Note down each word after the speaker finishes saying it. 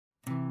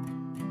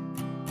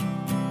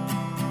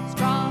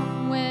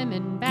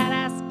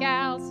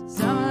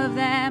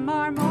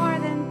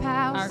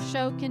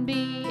show can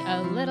be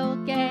a little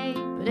gay,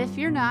 but if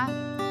you're not,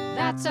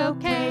 that's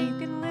okay. You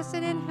can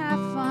listen and have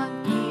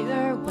fun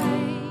either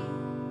way.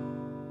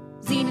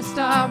 Xena,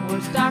 Star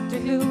Wars, Doctor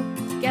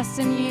Who, guests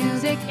and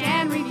music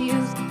and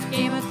reviews,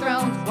 Game of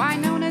Thrones,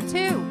 Winona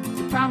too.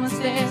 We promise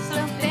there's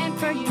something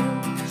for you.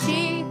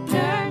 She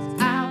nerds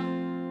out.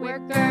 We're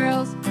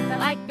girls that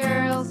like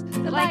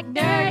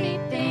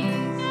nerdy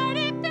things.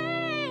 Nerdy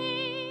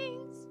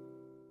things.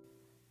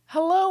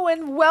 Hello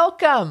and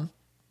welcome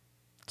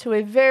to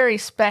a very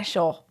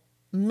special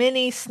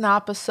mini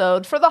SNOP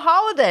episode for the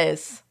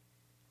holidays.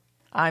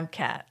 I'm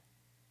Kat.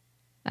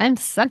 I'm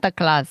Santa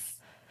Claus,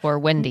 or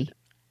Wendy.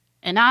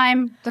 And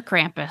I'm the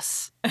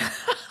Krampus.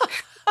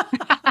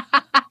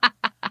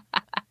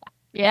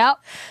 Yep.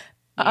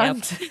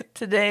 On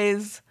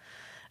today's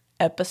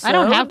episode. I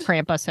don't have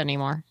Krampus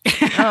anymore.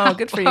 Oh,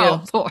 good for you.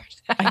 Oh, Lord.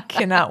 I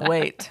cannot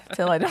wait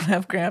till I don't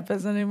have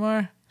Krampus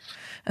anymore.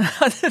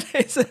 On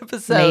today's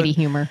episode, Lady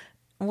humor.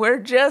 we're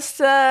just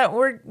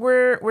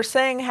we're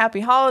saying happy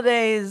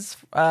holidays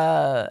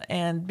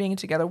and being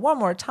together one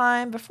more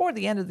time before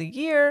the end of the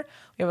year.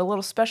 We have a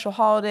little special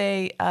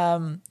holiday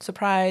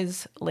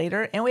surprise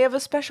later, and we have a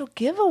special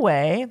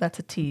giveaway. That's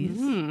a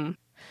tease.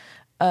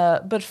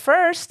 But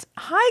first,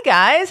 hi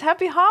guys,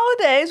 happy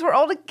holidays. We're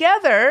all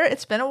together.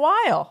 It's been a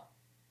while.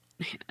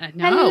 I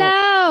know.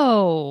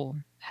 Hello.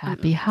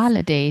 Happy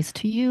holidays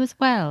to you as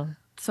well.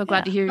 So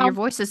glad to hear your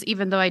voices,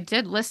 even though I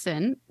did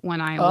listen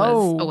when I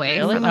was away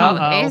really? for the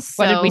holidays.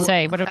 What did we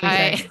say? What did we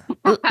say?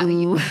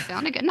 You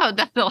sounded good. No,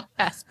 that's the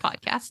last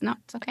podcast. No,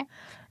 it's okay.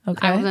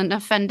 Okay. I wasn't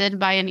offended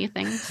by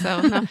anything.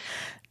 So no.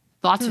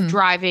 Lots of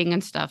driving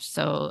and stuff.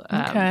 So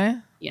Okay.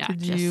 yeah.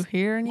 Did you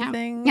hear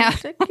anything Yeah.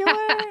 particular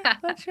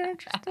that you're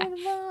interested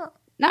about?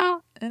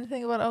 No.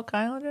 Anything about Oak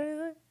Island or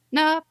anything?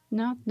 No.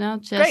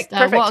 Just Great,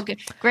 perfect. well,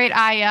 great.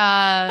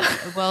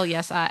 Well,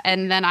 yes.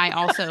 And then I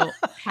also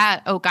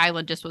had Oak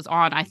Island just was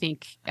on. I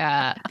think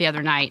the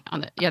other night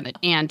on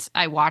and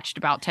I watched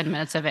about 10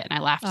 minutes of it and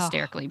I laughed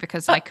hysterically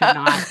because I could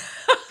not.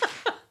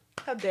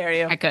 How dare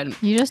you? I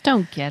couldn't. You just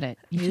don't get it.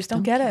 You just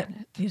don't get it.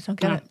 You just don't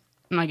get it.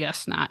 I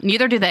guess not.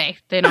 Neither do they.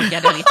 They don't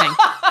get anything.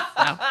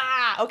 So.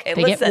 Okay,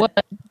 They listen. get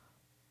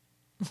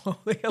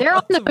wood.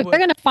 They're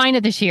going to find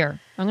it this year.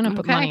 I'm going to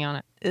put money on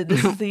it.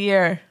 This is the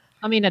year.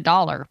 I mean,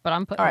 $1, but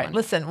I'm putting All right, money.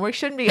 listen, we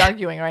shouldn't be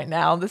arguing right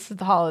now. This is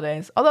the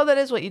holidays. Although that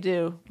is what you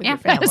do with your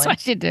family. That's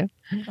what you do.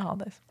 The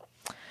holidays.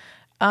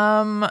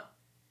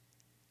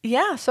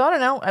 Yeah, so I don't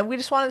know. We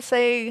just wanted to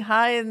say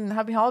hi and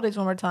happy holidays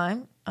one more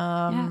time.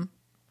 I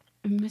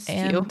missed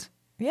you.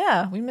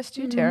 Yeah, we missed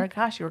you, Tara.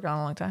 Gosh, you were gone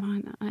a long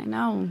time. I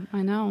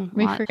know.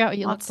 We forgot what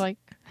you looked like.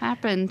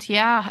 Happened,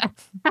 yeah.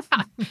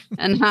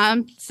 And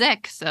I'm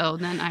sick, so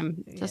then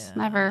I'm just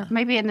never.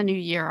 Maybe in the new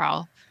year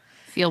I'll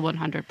feel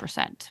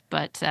 100%.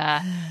 But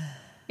yeah,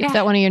 Is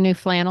that one of your new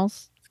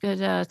flannels? it's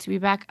good to be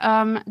back.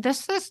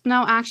 This is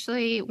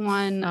actually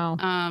one.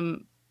 Oh.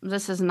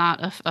 This is not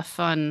a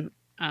fun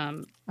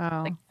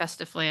like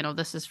festive flannel.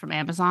 This is from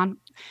Amazon.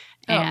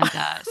 And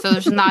so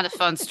there's not a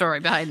fun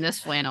story behind this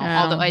flannel,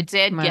 although I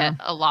did get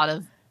a lot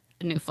of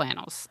new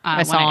flannels.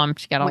 I saw them.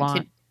 She got a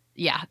lot.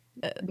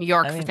 New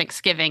York for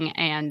Thanksgiving,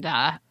 and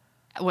I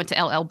went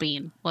to LL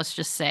Bean. Let's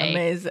just say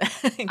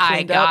Amazing.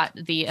 I got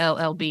the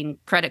LL Bean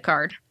credit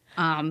card,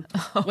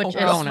 which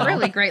is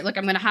really great. Look,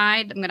 I'm gonna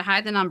hide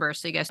the numbers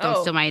so you guys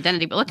don't steal my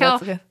identity. But look how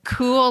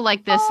cool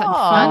like this and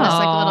fun this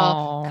like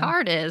little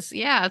card is.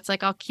 Yeah, it's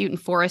like all cute and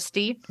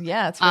foresty.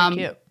 Yeah, it's very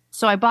cute.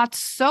 So I bought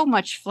so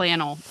much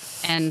flannel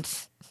and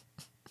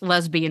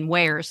lesbian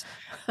wares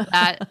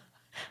that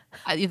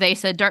they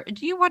said,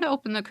 do you want to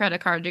open the credit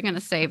card? You're going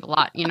to save a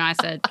lot. I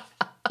said,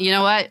 you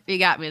know what? You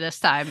got me this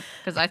time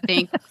because I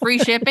think free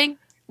shipping.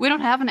 We don't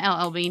have an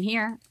LL Bean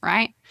here,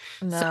 right?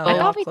 No,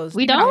 so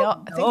we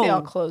don't? I think they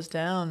all closed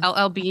down.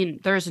 LL Bean,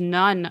 there's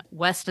none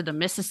west of the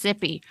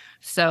Mississippi.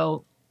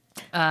 So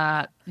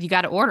you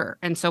got to order.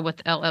 And so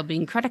with LL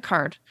Bean credit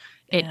card,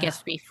 it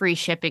gets me free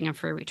shipping and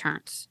free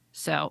returns.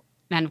 So,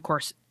 and of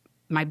course,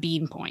 my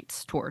bean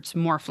points towards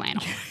more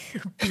flannel.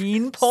 Your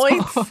bean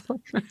points?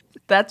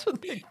 That's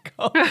what they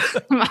call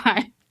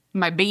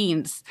my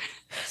beans.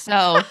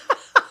 So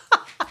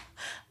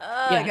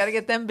I gotta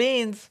get them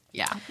beans.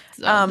 Yeah.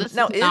 So this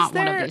now, is not is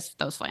there one of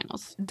those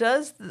flannels.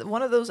 Does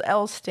one of those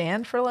L's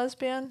stand for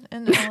lesbian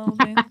in LL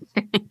Bean?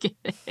 I think it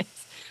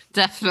is.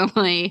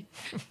 Definitely.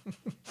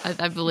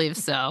 I believe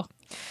so.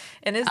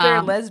 And is there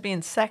a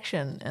lesbian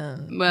section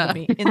in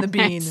the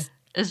bean?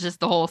 It's just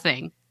the whole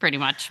thing, pretty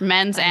much.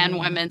 Men's and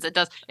women's.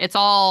 It's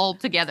all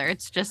together.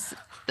 It's just,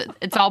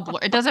 it's all,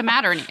 it doesn't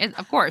matter.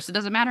 Of course, it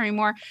doesn't matter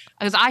anymore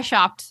because I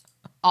shopped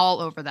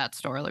all over that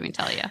store, let me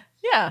tell you.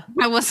 Yeah.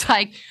 I was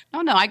like, oh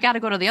no, I got to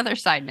go to the other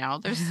side now.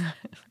 There's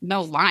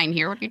no line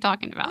here. What are you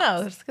talking about? No,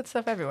 there's good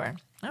stuff everywhere.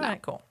 All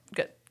right, cool.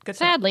 Good.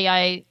 Sadly,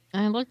 I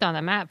looked on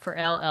the map for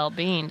LL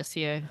Bean to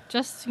see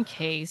just in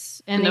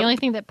case. And the only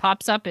thing that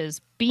pops up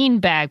is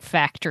Beanbag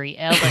Factory,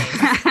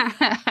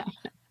 LA.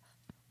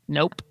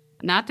 Nope.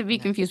 Not to be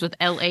confused with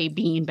LA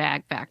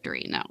Beanbag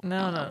Factory. No.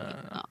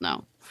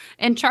 No.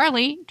 And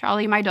Charlie,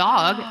 my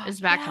dog, is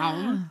back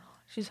home.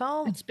 She's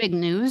home. It's big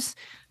news.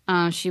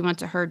 She went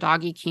to her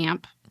doggy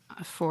camp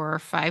for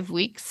 5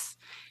 weeks,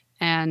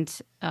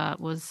 and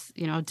was,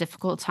 a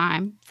difficult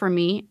time for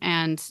me.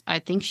 And I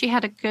think she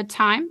had a good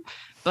time,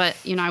 but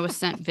I was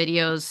sent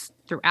videos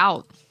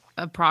throughout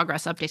of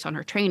progress updates on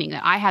her training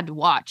that I had to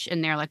watch,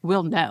 and they're like,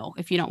 "We'll know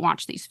if you don't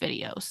watch these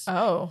videos."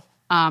 Oh.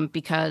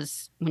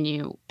 Because when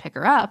you pick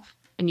her up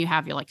and you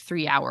have your like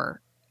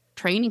 3-hour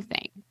training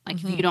thing,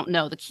 like if you don't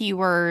know the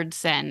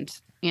keywords and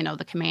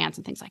the commands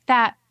and things like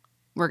that,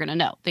 we're gonna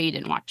know that you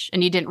didn't watch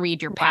and you didn't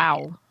read your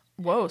packet. Wow.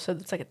 Whoa, so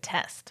it's like a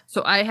test.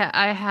 So I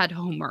had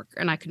homework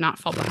and I could not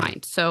fall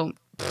behind. So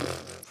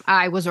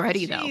I was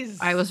ready though.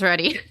 I was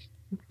ready.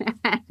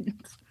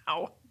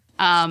 Ow.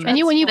 And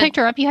when you picked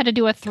her up, you had to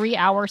do a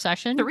 3-hour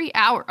session? 3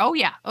 hour. Oh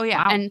yeah.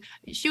 Wow. And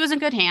she was in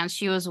good hands.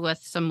 She was with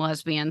some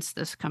lesbians,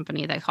 this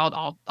company they called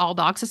All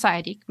Dog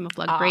Society.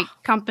 A great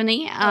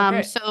company.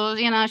 Great. So,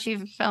 she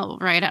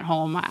felt right at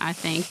home, I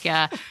think.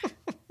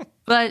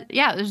 But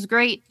yeah, it was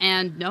great.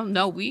 And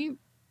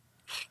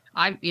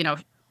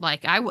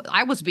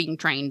I was being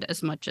trained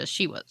as much as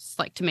she was,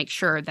 like to make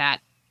sure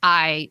that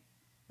I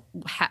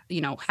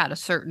had a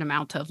certain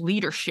amount of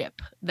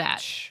leadership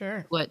that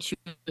what she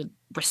would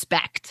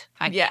respect.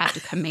 I had to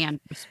command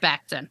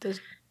respect, and does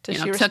she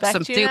took respect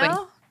some you doing.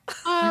 now?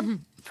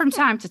 From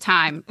time to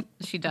time,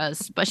 she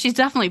does, but she's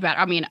definitely better.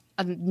 I mean,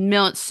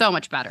 so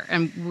much better,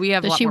 and we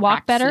have. Does a lot she more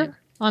walk practice better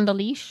on the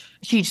leash?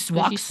 She just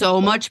walks so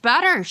much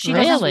better. She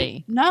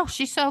really? No,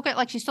 she's so good.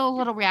 Like she's still a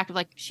little reactive.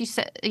 Like she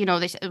said,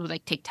 they said it would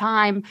like take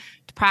time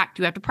to practice.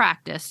 You have to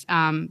practice.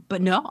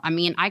 But no, I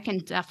mean, I can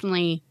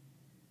definitely,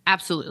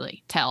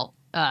 absolutely tell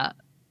a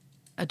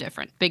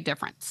big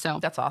difference. So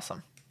That's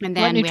awesome. And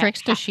then what new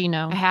tricks does she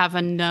know? I have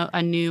a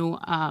new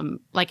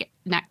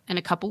in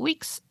a couple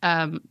weeks,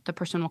 the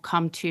person will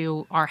come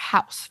to our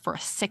house for a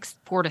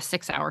 4 to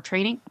 6 hour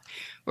training,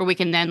 where we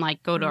can then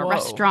like go to a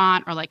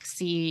restaurant or like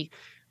see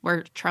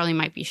where Charlie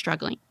might be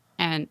struggling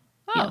and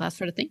that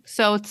sort of thing.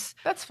 So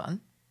that's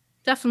fun.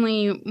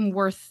 Definitely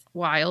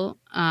worthwhile.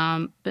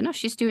 But no,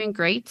 she's doing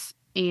great.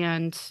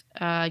 And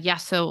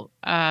so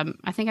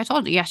I think I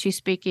told you, she's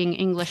speaking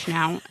English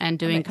now and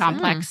doing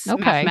complex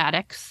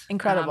mathematics.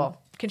 Incredible.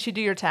 Can she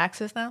do your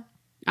taxes now?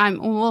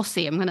 We'll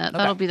see.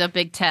 That'll be the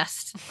big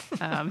test.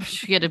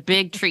 She'll get a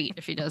big treat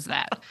if she does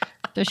that.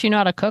 Does she know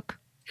how to cook?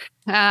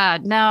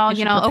 No,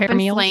 open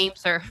meals?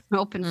 flames are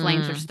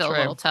still a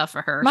little tough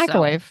for her.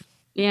 Microwave. So.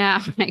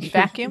 Yeah.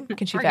 Vacuum?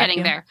 Can she We're vacuum?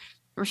 getting there.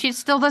 She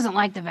still doesn't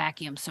like the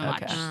vacuum so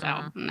much.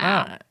 So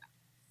no.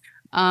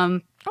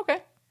 Right.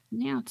 Okay.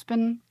 Yeah, it's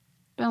been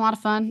a lot of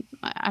fun.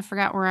 I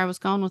forgot where I was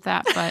going with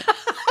that, but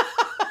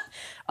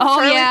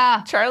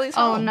Charlie's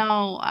home. Oh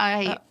no,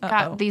 I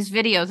got these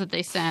videos that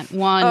they sent.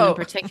 One in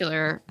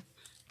particular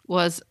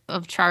was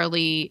of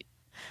Charlie.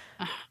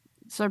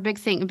 So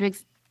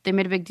they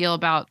made a big deal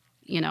about,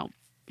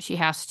 she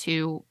has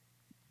to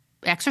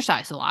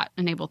exercise a lot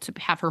and able to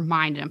have her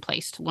mind in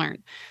place to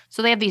learn.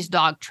 So they have these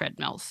dog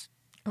treadmills.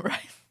 Right.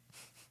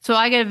 So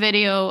I get a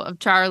video of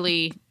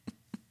Charlie,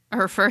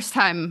 her first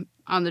time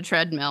on the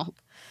treadmill,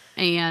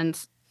 and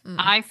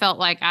I felt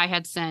like I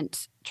had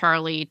sent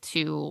Charlie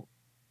to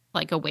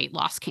like a weight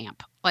loss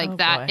camp. Like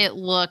that.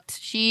 Boy.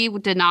 She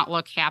did not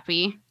look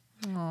happy.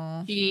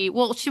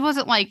 Aww. She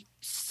wasn't like,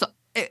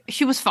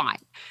 she was fine,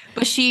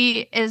 but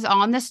she is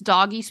on this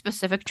doggy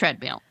specific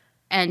treadmill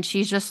and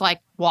she's just like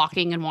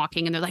walking and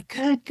they're like,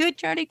 good,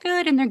 Charlie,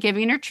 good. And they're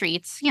giving her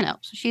treats, so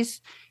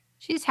she's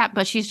happy,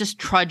 but she's just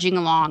trudging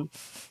along.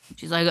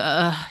 She's like,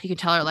 you can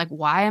tell her like,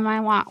 why am I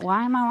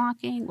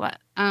walking? What?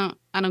 I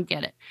don't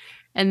get it.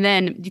 And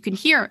then you can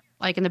hear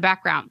like in the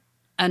background,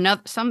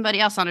 somebody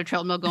else on a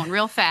treadmill going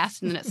real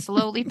fast, and then it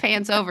slowly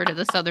pans over to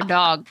this other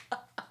dog.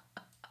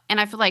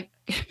 And I feel like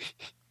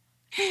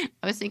I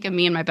was thinking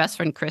me and my best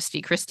friend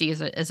Christy. Christy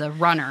is a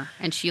runner,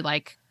 and she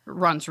like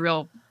runs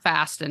real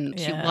fast, and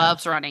she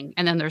loves running.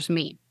 And then there's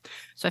me.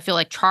 So I feel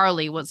like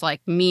Charlie was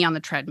like me on the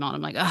treadmill, and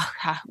I'm like, oh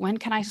God, when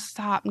can I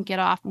stop and get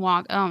off and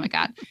walk? Oh my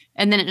God.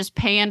 And then it just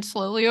panned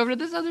slowly over to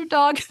this other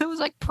dog that was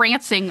like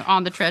prancing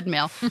on the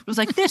treadmill. It was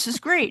like, this is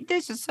great.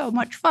 This is so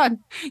much fun.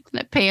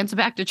 And it pans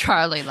back to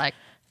Charlie like,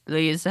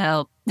 please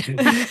help.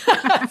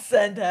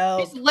 Send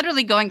help. She's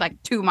literally going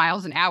like 2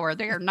 miles an hour.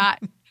 They are not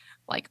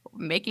like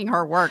making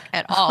her work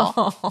at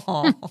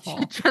all.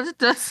 She just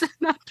doesn't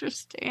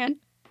understand.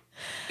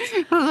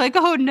 I was like,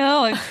 oh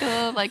no, I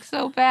feel like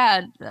so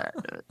bad.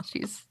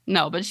 She's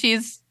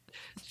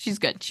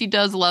good. She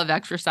does love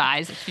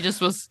exercise. She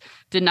just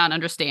did not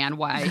understand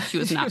why she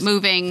was not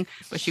moving,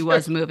 but she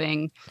was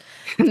moving.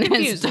 And then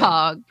this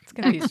dog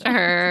next to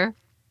her.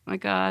 Oh my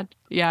God.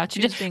 Yeah.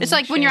 It's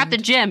like when you're at the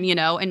gym,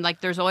 and like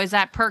there's always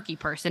that perky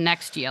person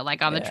next to you,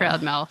 like on the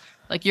treadmill.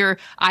 Like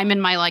I'm in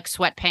my like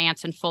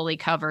sweatpants and fully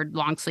covered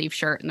long sleeve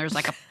shirt, and there's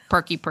like a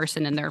perky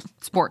person in their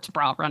sports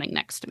bra running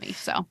next to me.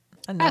 So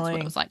annoying. That's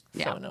what it was like.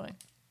 Yeah. So annoying.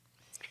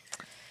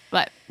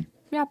 But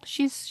yeah,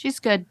 she's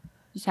good.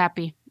 She's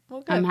happy.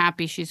 Well, good. I'm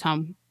happy she's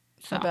home.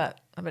 So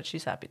I bet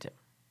she's happy too.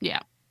 Yeah.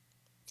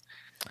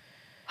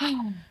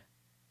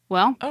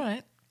 Well. All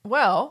right.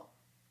 Well,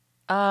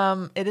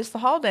 It is the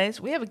holidays.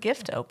 We have a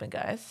gift to open,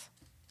 guys.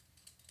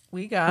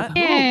 We got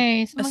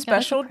Yay! a Someone got us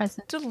special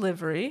present.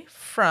 delivery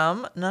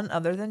from none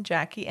other than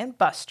Jackie and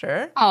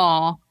Buster.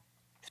 Oh,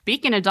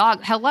 speaking of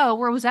dogs, hello.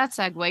 Where was that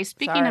segue?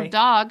 Speaking Sorry. of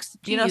dogs,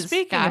 geez,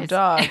 Speaking guys. of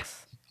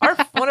dogs,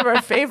 one of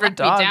our favorite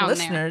Let me dog down there.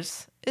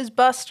 listeners is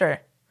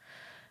Buster.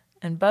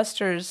 And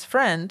Buster's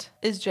friend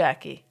is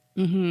Jackie.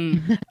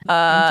 Mm-hmm.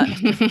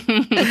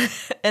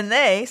 And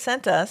they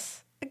sent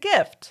us a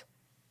gift.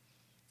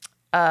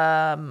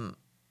 Jackie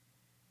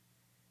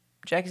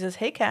says,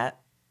 "Hey, Kat,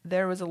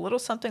 there was a little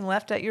something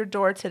left at your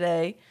door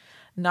today.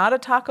 Not a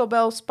Taco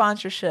Bell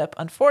sponsorship,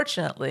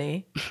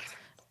 unfortunately.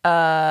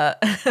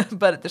 But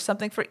there's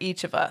something for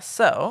each of us.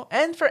 So,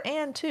 and for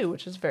Anne, too,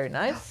 which is very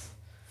nice.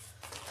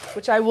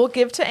 Which I will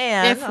give to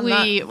Anne.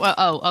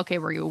 Okay,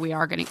 we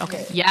are getting,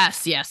 okay.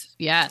 Yes.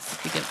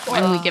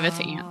 When we give it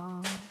to Anne.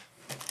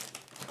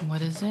 What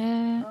is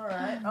it?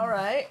 All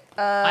right.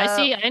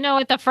 I know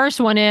what the first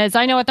one is.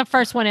 I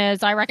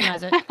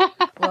recognize it.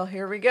 Well,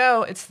 here we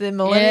go. It's the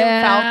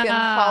Millennium Falcon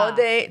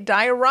Holiday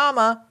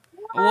Diorama.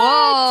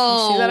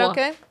 Whoa. You see that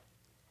okay?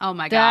 Oh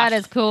my gosh. That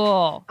is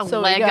cool. A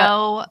So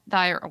Lego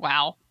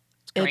wow.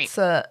 It's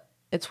great.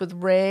 It's with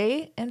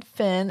Ray and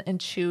Finn and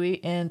Chewie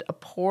and a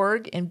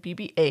Porg and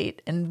BB-8.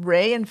 And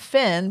Ray and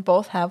Finn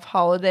both have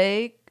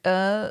holiday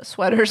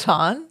sweaters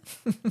on.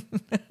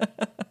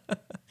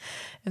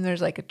 And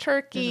there's like a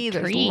turkey,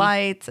 there's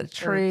lights, a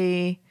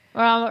tree.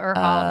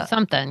 Or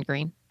something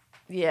green.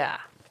 Yeah.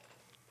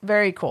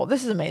 Very cool.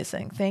 This is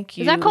amazing. Thank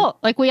you. Is that cool?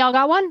 Like we all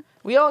got one?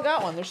 We all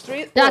got one. There's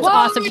 3. That's Whoa.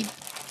 awesome.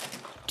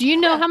 Do you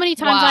know how many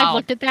times Wow. I've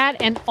looked at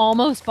that and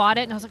almost bought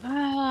it? And I was like,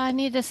 I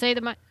need to say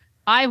that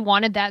I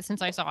wanted that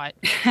since I saw it.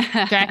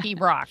 Jackie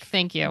Brock.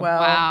 Thank you.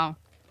 Well, Wow.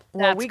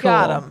 Well, That's we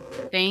got cool.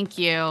 them. Thank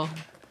you.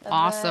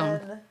 Awesome.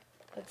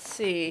 Let's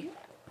see.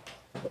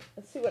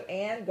 Let's see what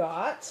Anne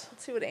got.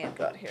 Let's see what Anne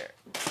got here.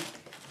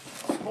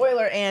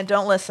 Spoiler, Anne,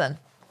 don't listen.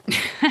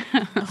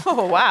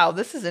 Oh, wow.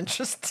 This is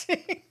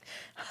interesting.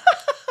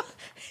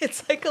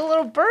 It's like a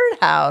little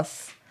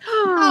birdhouse.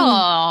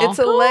 Oh. It's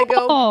a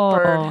Lego cool.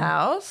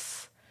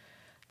 birdhouse.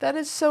 That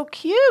is so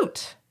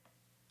cute.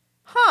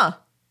 Huh.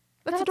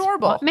 That's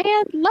adorable.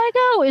 Man,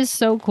 Lego is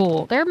so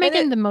cool. They're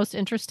making it- the most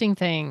interesting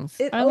things.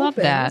 It I love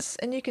that. opens,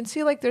 and you can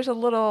see like there's a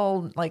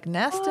little like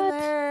nest in What?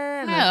 there,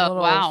 and there's a Oh,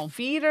 little wow.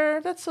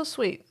 feeder. That's so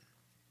sweet.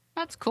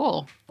 That's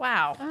cool.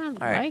 Wow. I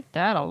right. like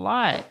that a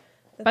lot.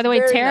 That's By the way,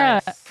 very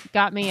Tara nice.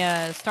 got me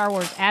a Star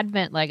Wars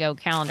Advent Lego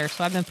calendar,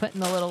 so I've been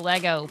putting the little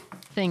Lego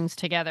things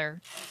together.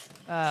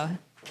 And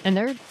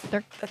they're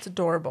That's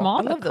adorable. small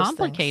I but love those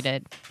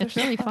complicated. It's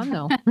really fun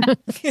though.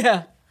 things.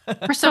 Yeah.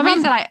 For some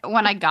reason,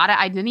 when I got it,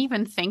 I didn't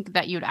even think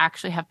that you'd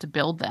actually have to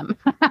build them.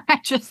 I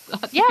just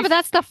thought Yeah, but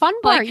that's the fun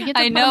part. Like, You get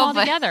to I put know, them all but-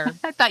 together.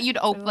 I thought you'd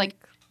it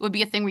would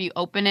be a thing where you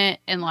open it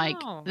and like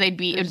No. it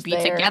would Just be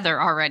there.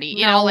 together already.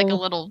 You know, like a No.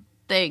 little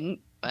thing.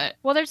 But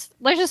Well, let's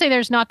just say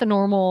there's not the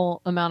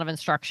normal amount of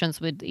instructions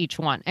with each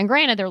one. And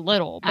granted, they're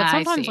little, but I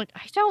sometimes see. like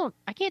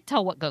I can't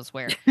tell what goes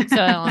where. So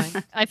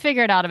like, I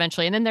figure it out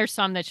eventually. And then there's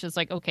some that's just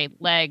like, okay,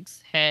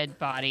 legs, head,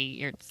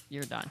 body,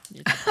 you're done.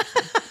 You're done.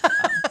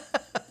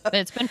 But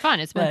it's been fun.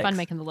 It's been fun Legs.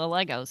 making the little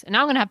Legos. And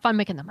now I'm gonna have fun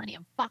making the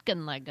Millennium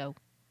fucking Lego.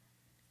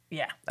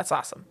 Yeah, that's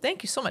awesome.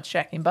 Thank you so much,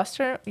 Jackie and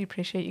Buster. We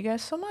appreciate you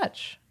guys so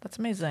much. That's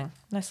amazing.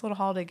 Nice little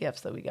holiday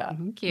gifts that we got.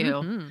 thank you.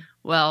 Mhm.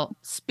 Well,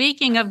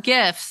 speaking of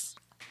gifts,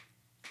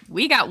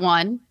 we got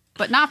one,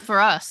 but not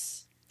for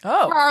us. For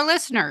Oh, our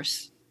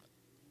listeners.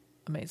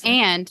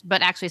 amazing.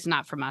 But actually, it's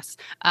not from us.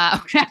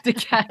 We have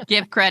to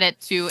give credit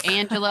to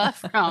Angela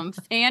from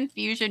Fan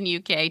Fusion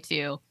UK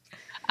too.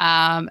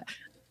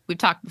 We've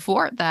talked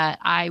before that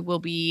I will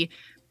be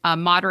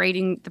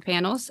moderating the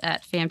panels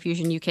at Fan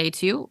Fusion UK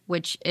 2,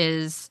 which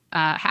is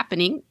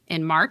happening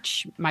in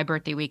March, my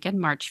birthday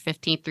weekend, March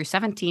 15th through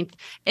 17th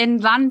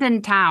in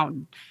London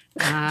town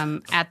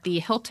at the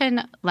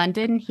Hilton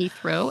London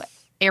Heathrow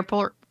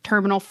Airport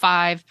Terminal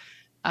 5,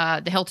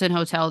 the Hilton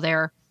Hotel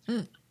there.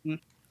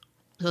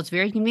 So it's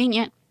very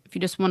convenient if you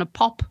just want to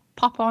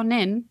pop on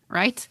in,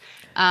 right?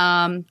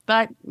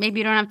 But maybe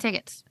you don't have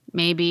tickets.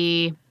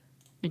 Maybe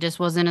it just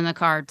wasn't in the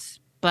cards.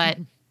 But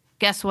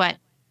guess what?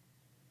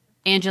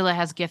 Angela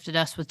has gifted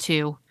us with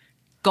 2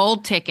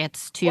 gold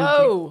tickets to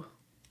Whoa,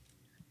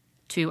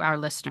 our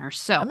listeners.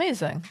 So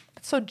amazing.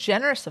 That's so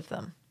generous of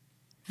them.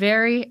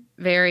 very,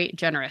 very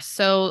generous.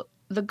 So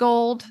the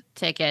gold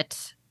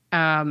ticket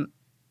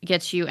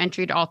gets you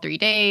entry to all 3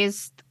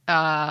 days,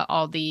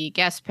 all the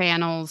guest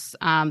panels,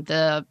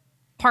 the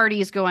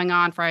parties going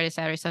on Friday,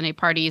 Saturday, Sunday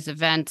parties,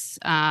 events.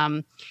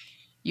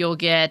 You'll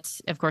get,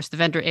 of course, the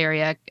vendor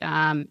area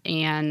and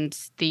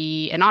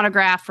an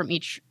autograph from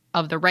each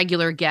of the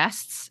regular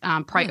guests,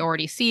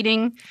 priority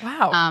seating.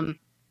 Wow.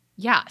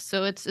 Yeah,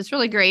 so it's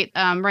really great.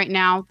 Right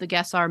now, the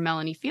guests are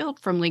Melanie Field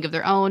from League of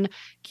Their Own,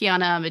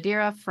 Kiana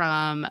Madeira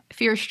from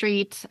Fear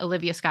Street,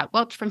 Olivia Scott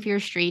Welch from Fear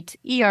Street,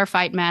 ER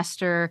Fight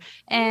Master,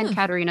 and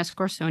Katerina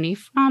Scorsoni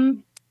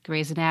from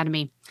Grey's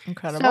Anatomy.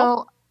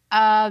 Incredible.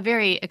 So,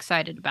 very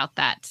excited about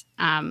that.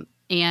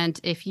 And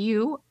if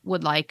you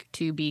would like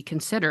to be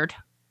considered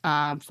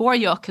for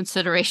your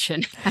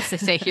consideration, as they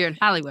say here in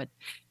Hollywood.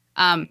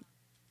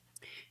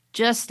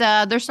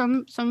 There's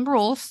some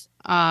rules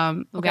we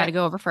Okay. got to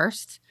go over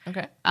first.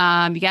 Okay.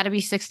 You got to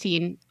be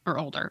 16 or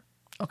older.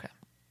 Okay.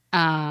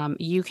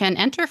 You can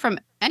enter from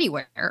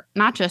anywhere,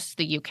 not just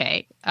the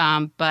UK,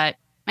 but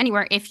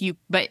anywhere if you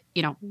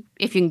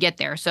can get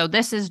there. So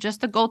this is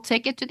just a gold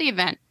ticket to the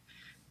event.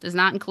 Does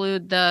not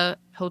include the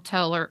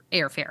hotel or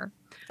airfare.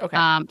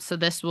 Okay. So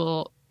this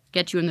will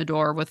get you in the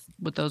door with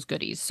those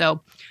goodies.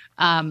 So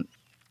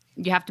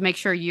you have to make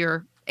sure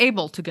you're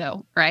able to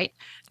go, right?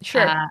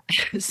 Sure.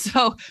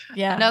 So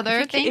yeah.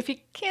 another thing, if you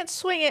can't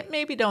swing it,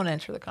 maybe don't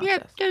enter the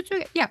contest.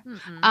 Yeah.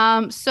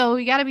 Mm-hmm. So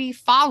you got to be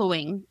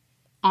following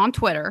on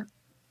Twitter.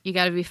 You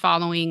got to be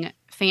following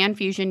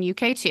FanFusion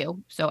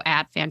UK2. So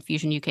at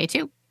FanFusion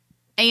UK2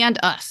 and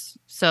us.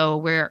 So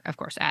we're of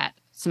course at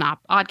SNOP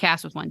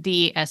Oddcast with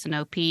 1D,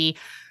 SNOP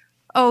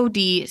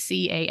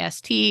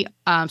ODCAST.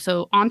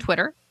 So on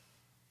Twitter,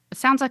 it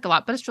sounds like a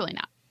lot, but it's really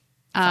not.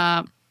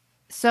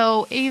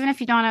 So even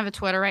if you don't have a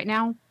Twitter right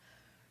now,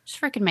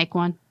 just freaking make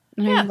one.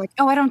 And Yeah. you're like,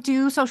 oh, I don't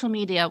do social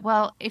media.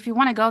 Well, if you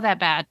want to go that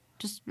bad,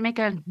 just make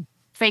a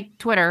fake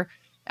Twitter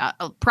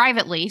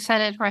privately,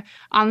 set it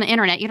on the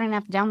internet. You don't even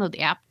have to download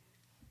the app.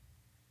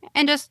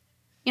 And just,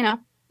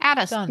 add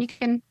us. Done. You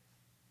can,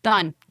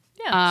 done.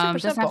 Yeah. Super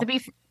Doesn't simple. have to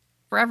be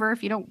forever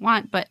if you don't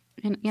want, but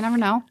you never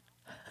know.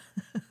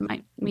 You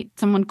might meet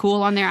someone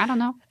cool on there. I don't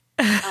know.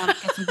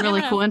 Get some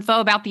really cool info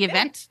about the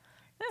event.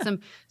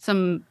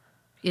 Some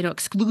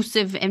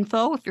exclusive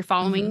info if you're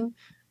following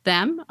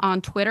them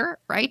on Twitter,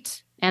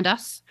 right? And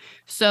us.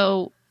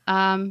 So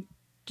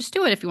just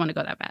do it if you want to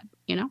go that bad,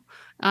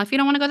 if you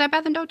don't want to go that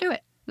bad, then don't do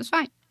it. That's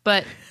fine.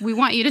 But we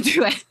want you to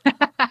do it.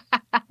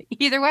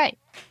 Either way.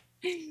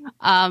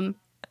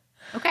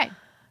 Okay.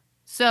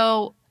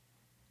 So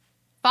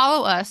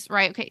follow us,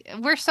 right? Okay.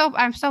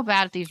 I'm so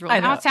bad at these rules. I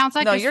know. Now it sounds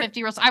like No, there's you're-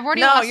 50 rules. I've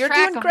already No, lost you're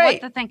track doing of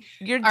great. what the thing.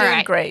 You're All doing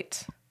right.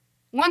 great.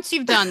 Once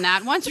you've done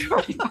that,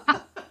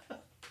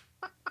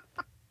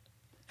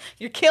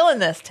 You're killing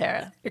this,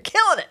 Tara. You're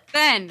killing it.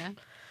 then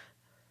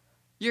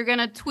you're going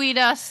to tweet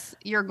us.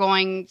 You're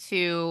going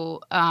to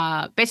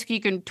basically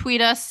you can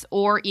tweet us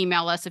or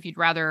email us if you'd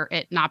rather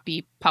it not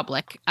be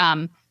public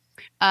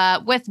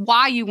with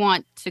why you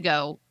want to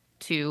go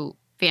to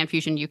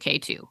FanFusion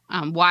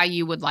UK2, why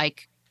you would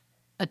like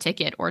a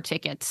ticket or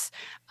tickets,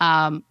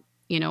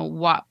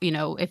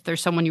 if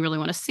there's someone you really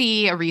want to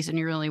see, a reason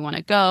you really want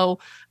to go,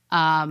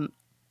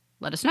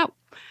 let us know.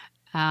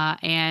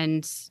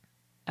 And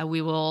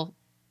we will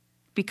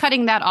be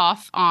cutting that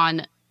off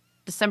on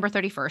December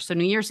 31st. So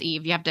New Year's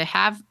Eve, you have to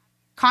have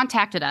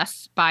contacted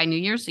us by New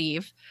Year's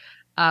Eve.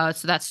 So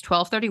that's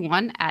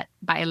 12/31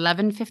 by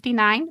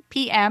 11:59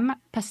 p.m.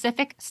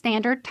 Pacific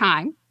Standard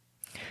Time.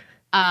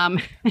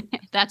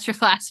 That's your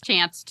last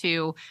chance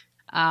to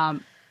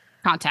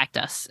contact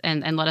us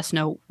and let us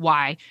know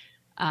why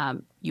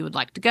you would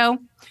like to go.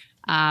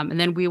 And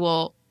then we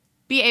will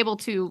be able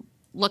to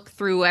look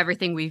through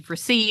everything we've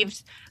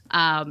received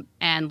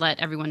and let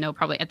everyone know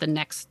probably at the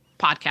next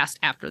podcast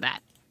after that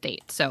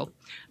date. So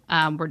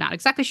we're not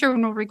exactly sure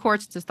when we'll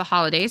record since it's the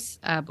holidays,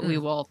 but we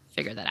will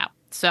figure that out.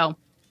 So,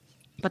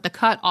 but the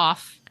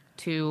cutoff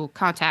to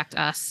contact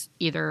us,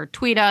 either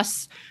tweet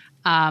us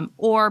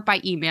or by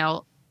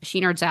email,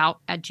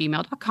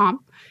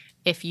 shenerds@gmail.com.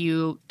 If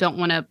you don't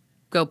want to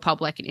go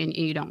public and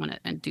you don't want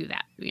to do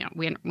that, we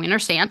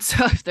understand.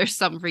 So if there's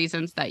some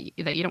reasons that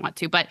you don't want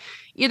to, but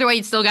either way,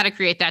 you still got to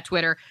create that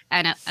Twitter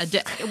and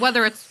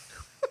whether it's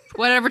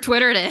whatever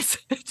Twitter it is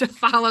to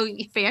follow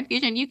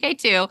FanFusion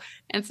UK2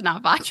 and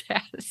SNOP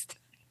Podcast.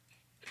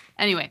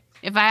 Anyway,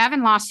 if I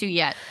haven't lost you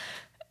yet,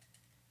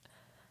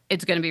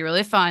 it's going to be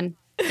really fun.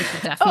 You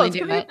should definitely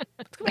do it.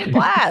 It's going to be a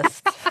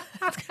blast.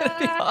 It's going to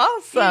be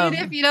awesome.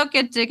 Even if you don't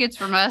get tickets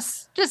from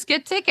us, just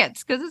get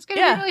tickets because it's going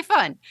to be really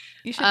fun.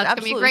 You should It's going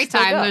to be a great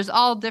time. There's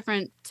all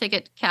different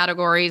ticket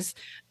categories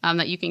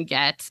that you can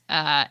get.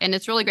 And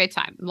it's really great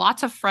time.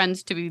 Lots of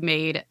friends to be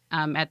made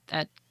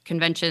at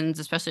conventions,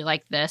 especially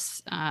like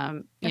this.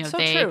 It's so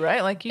true,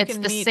 right? Like you it's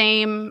can the meet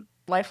same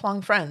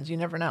lifelong friends. You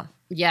never know.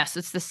 Yes,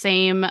 it's the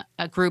same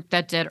group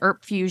that did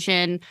ERP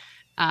Fusion.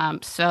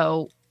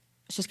 So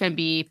it's just going to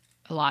be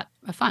a lot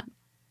of fun.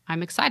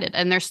 I'm excited.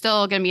 And they're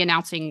still going to be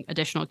announcing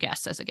additional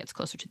guests as it gets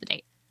closer to the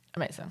date.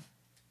 Amazing.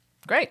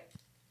 Great.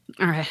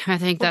 All right. I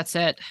think that's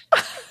it. Are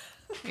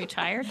you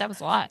tired? That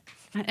was a lot.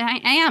 I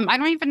am. I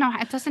don't even know.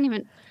 It doesn't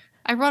even,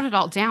 I wrote it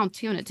all down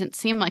too, and it didn't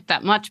seem like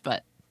that much,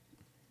 but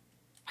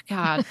my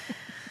God.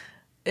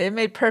 It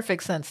made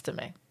perfect sense to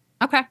me.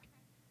 Okay.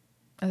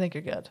 I think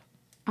you're good.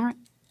 All right.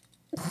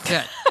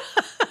 Good.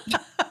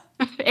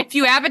 If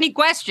you have any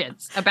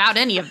questions about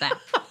any of that,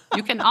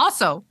 you can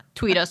also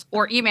tweet us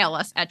or email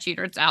us at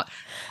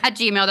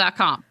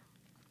cheatersout@gmail.com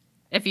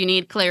if you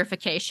need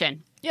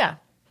clarification. Yeah.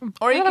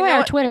 Or you By the way, can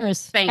our Twitter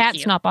is Thank at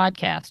you. SNOP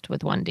Podcast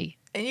with 1D.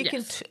 and you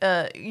Yes.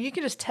 you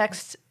can just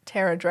text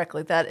Tara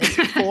directly. That is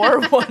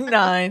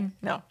 419.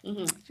 No,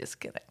 just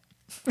kidding.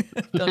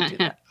 Don't do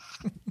that.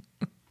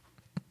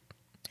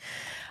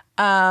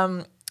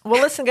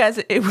 Well, listen, guys,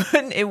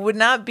 it would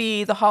not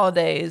be the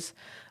holidays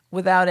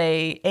without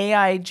a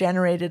AI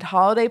generated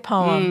holiday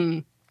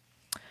poem.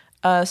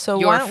 So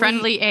Your why don't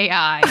friendly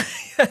AI.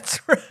 That's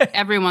right.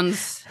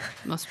 Everyone's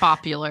most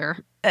popular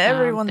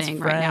Everyone's thing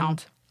friend. right now.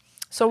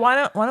 So why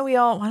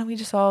don't we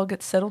just all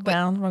get settled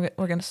down?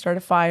 We're gonna start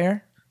a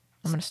fire.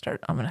 I'm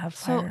gonna have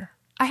fire.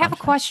 I have a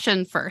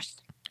question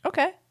first.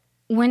 Okay.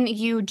 When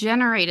you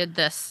generated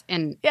this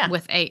Yeah.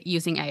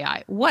 using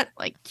AI, what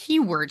like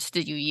keywords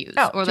did you use?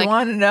 Oh, or do you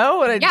want to know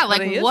what I yeah, what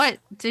I like used? what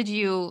did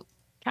you?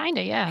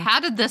 Kinda, yeah. How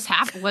did this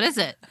happen? What is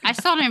it? I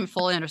still don't even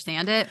fully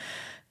understand it.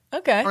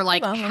 Okay. Or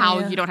like hold on, let how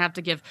me, you don't have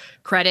to give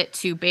credit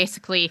to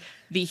basically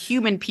the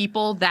human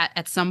people that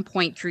at some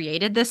point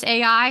created this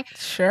AI.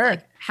 Sure.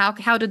 Like,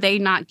 how did they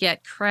not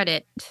get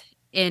credit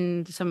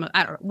in some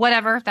I don't know,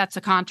 whatever? That's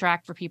a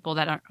contract for people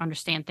that don't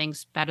understand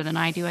things better than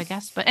I do, I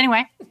guess. But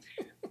anyway,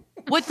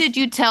 what did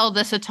you tell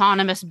this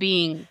autonomous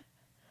being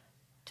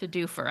to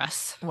do for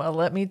us? Well,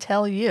 let me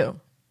tell you,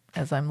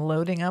 as I'm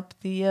loading up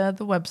the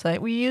website,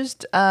 we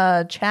used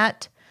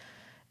Chat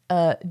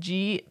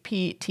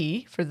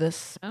GPT for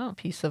this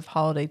piece of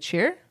holiday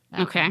cheer.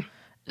 Okay. And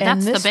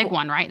That's the this big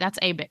one, right? That's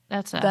a big.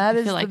 That's a. That I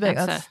is feel like the big.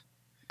 that's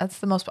That's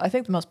the most. I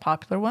think the most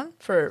popular one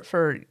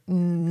for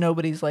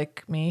nobodies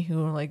like me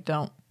who like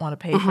don't want to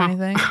pay for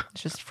anything.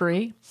 It's just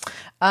free.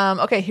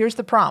 Okay, here's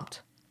the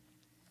prompt.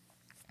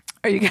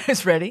 Are you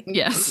guys ready?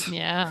 yes.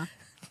 Yeah.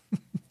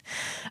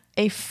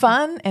 A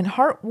fun and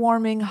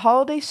heartwarming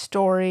holiday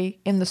story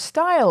in the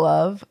style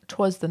of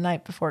 "'Twas the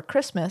Night Before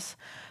Christmas,"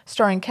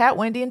 starring Kat,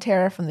 Wendy, and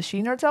Tara from the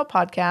She Nerds Out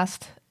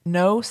podcast.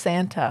 No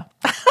Santa.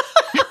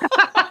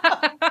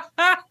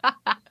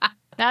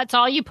 That's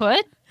all you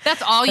put?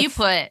 That's all you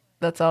put,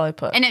 That's all I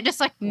put. and it just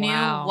like knew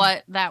Wow.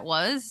 what that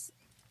was.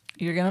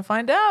 You're gonna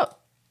find out.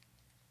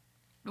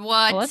 What?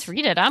 Well, let's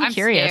read it. I'm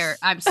curious. Scared.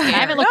 I'm I scared.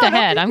 haven't looked No, don't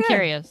ahead. be I'm scared.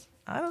 curious.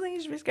 I don't think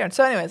you should be scared.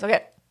 So, anyways,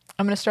 okay.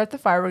 I'm gonna start the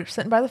fire. We're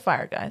sitting by the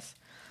fire, guys.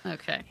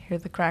 Okay. Hear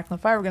the crackle of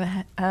the fire. We're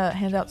gonna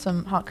hand out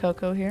some hot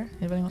cocoa here.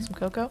 Anybody want some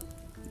cocoa?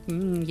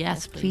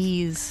 Yes,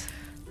 please.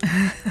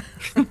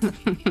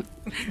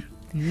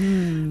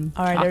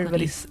 All right,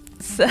 everybody,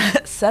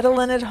 settle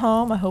in at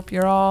home. I hope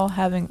you're all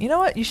having. You know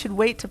what? You should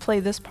wait to play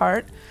this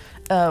part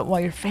while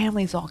your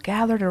family's all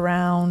gathered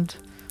around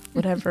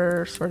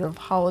whatever sort of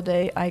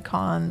holiday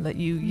icon that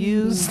you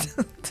used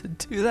to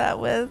do that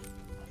with.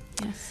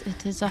 Yes,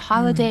 it is a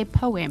holiday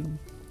poem,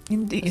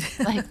 Indeed.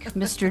 like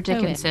Mr.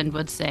 Dickinson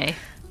would say.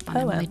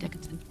 Poem. Emily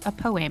Dickinson. A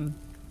poem.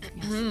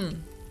 Yes.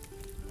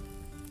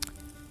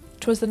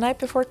 'Twas the night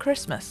before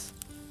Christmas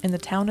in the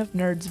town of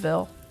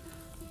Nerdsville,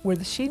 where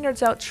the She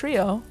Nerds Out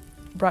trio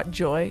brought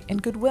joy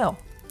and goodwill.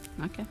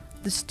 Okay.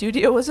 The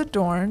studio was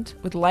adorned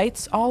with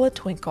lights all a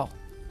twinkle,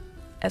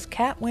 as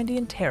Kat, Wendy,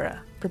 and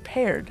Tara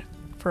prepared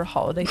for a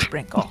holiday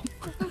sprinkle.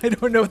 I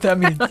don't know what that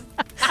means.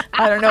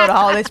 I don't know what a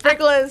holiday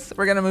sprinkle is.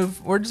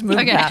 We're just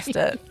moving Okay. past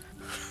it.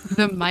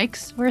 The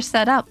mics were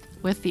set up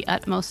with the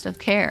utmost of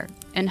care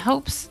in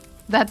hopes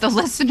that the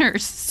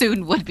listeners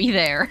soon would be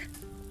there.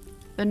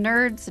 The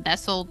nerds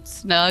nestled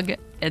snug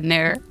in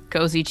their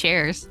cozy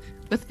chairs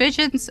with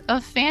visions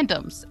of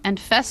fandoms and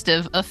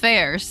festive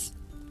affairs.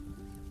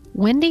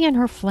 Wendy in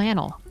her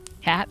flannel,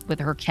 Kat with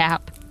her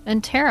cap,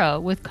 and Tara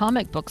with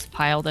comic books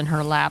piled in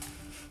her lap.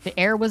 The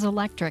air was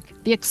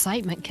electric, the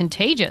excitement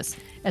contagious,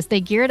 as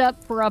they geared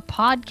up for a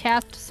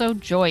podcast so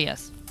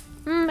joyous.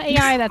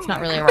 AI, that's not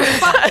really a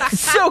right.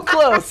 So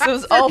close. It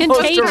was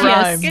almost a Contagious.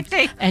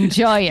 rhyme. And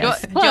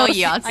joyous. Close.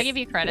 Joyous. I give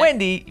you credit.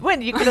 Wendy,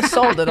 you could have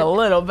sold it a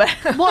little bit.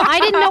 Well, I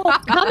didn't know what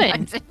was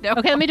coming. didn't know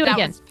Okay, let me do it that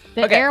again. was-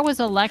 The Okay. air was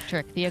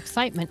electric, the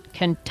excitement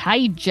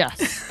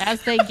contagious,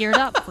 as they geared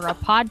up for a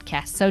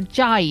podcast so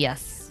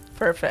joyous.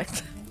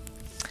 Perfect.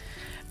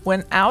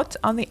 When out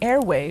on the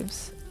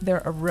airwaves,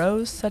 there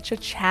arose such a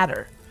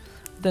chatter.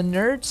 The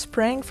nerds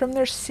sprang from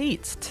their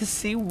seats to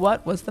see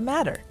what was the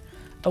matter.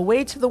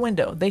 Away to the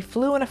window, they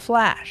flew in a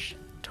flash,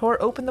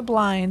 tore open the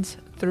blinds,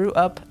 threw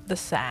up the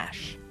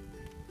sash.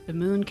 The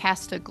moon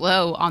cast a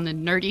glow on the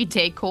nerdy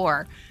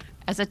decor,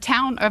 as a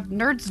town of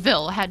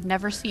Nerdsville had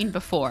never seen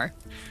before.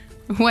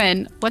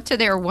 When, what to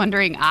their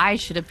wondering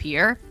eyes should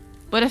appear,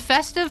 but a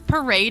festive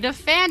parade of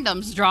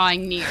fandoms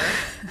drawing near.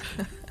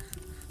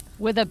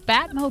 With a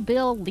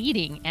Batmobile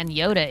leading and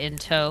Yoda in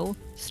tow,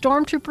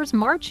 stormtroopers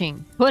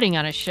marching, putting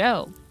on a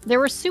show. There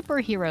were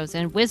superheroes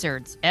and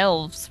wizards,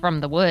 elves from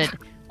the wood,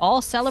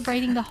 all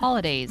celebrating the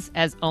holidays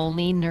as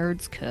only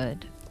nerds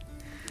could.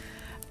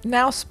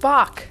 Now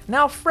Spock,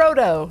 now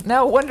Frodo,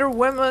 now Wonder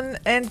Woman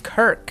and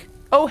Kirk.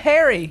 Oh,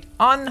 Harry,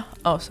 on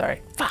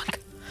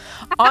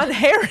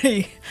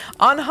Harry,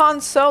 on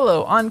Han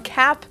Solo, on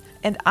Cap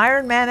and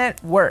Iron Man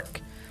at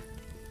work.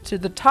 To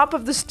the top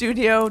of the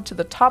studio, to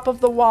the top of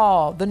the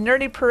wall, the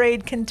nerdy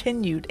parade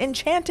continued,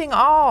 enchanting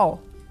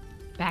all.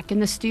 Back in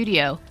the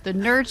studio, the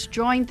nerds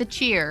joined the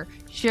cheer,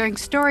 sharing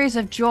stories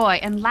of joy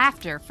and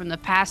laughter from the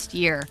past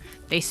year.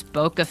 They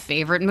spoke of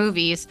favorite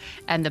movies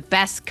and the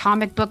best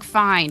comic book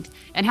find,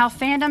 and how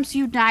fandoms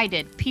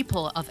united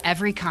people of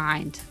every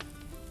kind.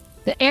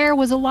 The air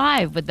was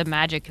alive with the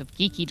magic of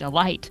geeky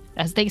delight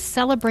as they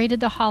celebrated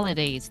the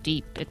holidays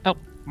deep. Oh,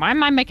 why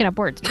am I making up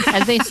words?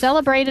 As they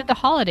celebrated the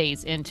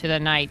holidays into the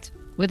night.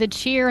 With a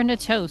cheer and a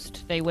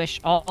toast, they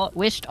wished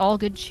all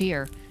good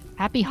cheer.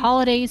 Happy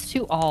holidays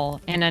to all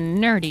and a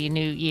nerdy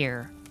new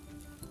year.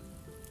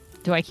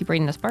 Do I keep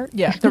reading this part?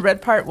 Yeah, the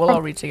red part we'll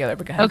all read together.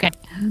 But go ahead. Okay.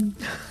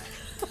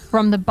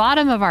 From the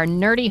bottom of our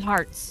nerdy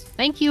hearts,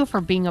 thank you for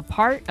being a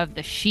part of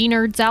the She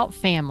Nerds Out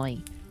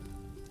family.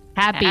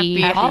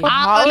 Happy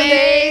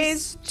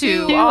holidays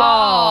to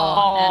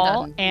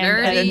all.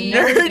 And a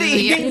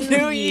nerdy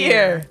new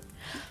year.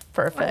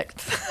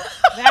 Perfect.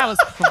 That was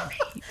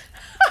great.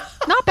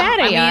 Not bad,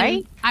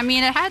 AI. I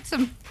mean, it had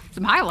some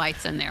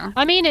highlights in there.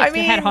 It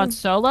had Han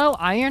Solo,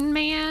 Iron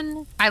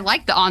Man. I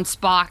like the on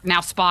Spock, now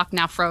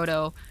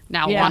Frodo,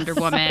 now Wonder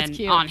Woman,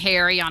 on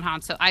Harry, on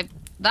Han Solo.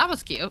 That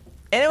was cute.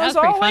 And it was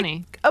pretty all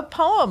funny. Like a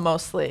poem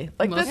mostly.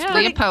 Like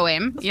Mostly a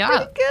poem. Yeah.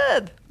 Pretty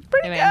good.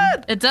 Pretty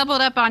good. It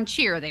doubled up on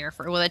cheer there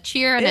with a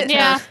cheer and a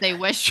toast. They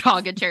wish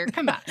all good cheer.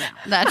 Come on now.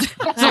 That's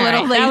a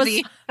little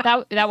lazy.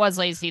 That was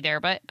lazy there,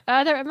 but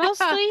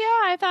mostly,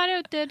 I thought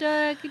it did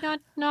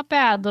not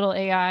bad, little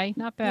AI.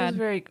 Not bad. It was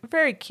very,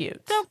 very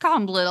cute. Don't call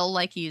him little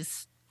like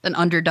he's an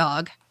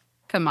underdog.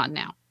 Come on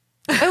now.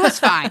 It was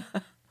fine.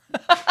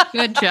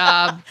 Good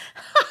job.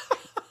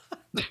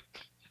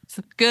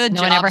 Good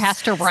job. No one ever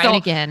has to write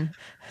again.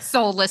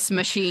 Soulless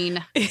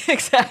machine.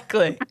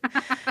 Exactly.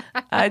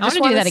 I want to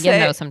do that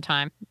again though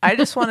sometime. I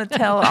just want to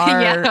tell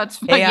our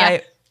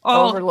AI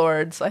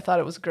overlords I thought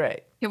it was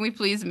great. Can we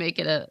please make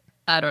it a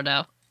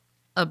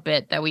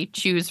bit that we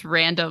choose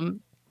random.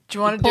 Do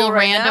you want to do it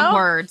right random now?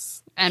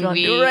 words and do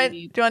you want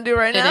to do it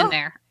right now? In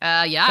there.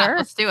 Yeah, sure.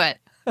 Let's do it.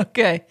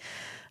 Okay.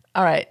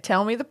 All right.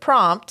 Tell me the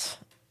prompt,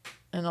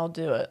 and I'll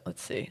do it.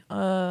 Let's see.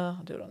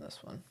 I'll do it on this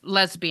one.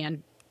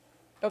 Lesbian.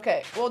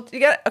 Okay. Well,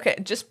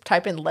 just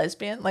type in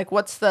lesbian. Like,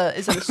 is it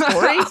a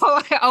story?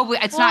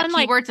 It's not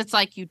keywords. It's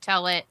like you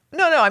tell it.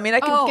 No. I mean, I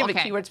can give it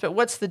keywords, but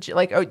what's the, do you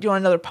want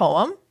another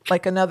poem?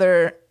 Like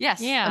another.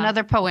 Yes. Yeah.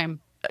 Another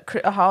poem.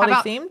 A holiday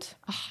themed?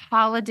 A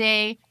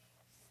holiday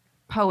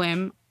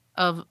poem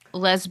of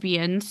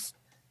lesbians.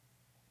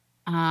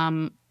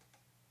 With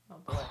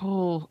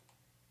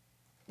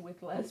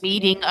lesbians.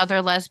 Meeting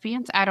other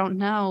lesbians. I don't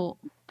know.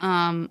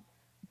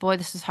 Boy,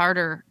 this is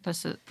harder.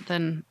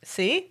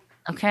 See?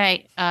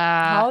 Okay.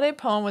 Holiday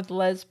poem with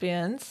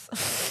lesbians.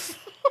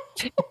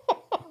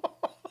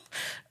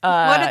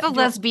 What are the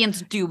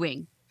lesbians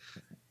doing?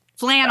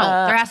 Flannel.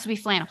 There has to be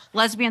flannel.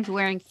 Lesbians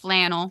wearing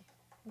flannel.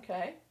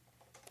 Okay.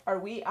 Are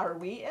we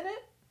in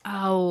it?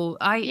 Oh,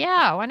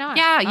 yeah. Why not?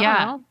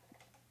 Yeah.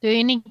 Do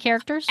you need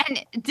characters?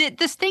 And did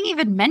this thing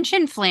even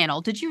mention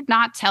flannel? Did you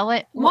not tell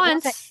it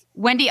once?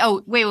 Wendy.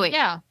 Oh, wait.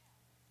 Yeah.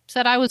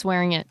 Said I was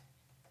wearing it.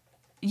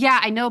 Yeah,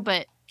 I know,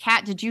 but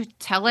Kat, did you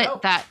tell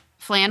it that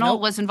flannel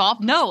was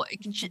involved? No,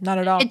 not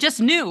at all. It just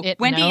knew.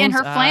 Wendy in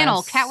her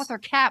flannel, Kat with her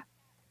cap.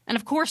 And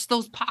of course,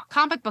 those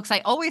comic books I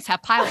always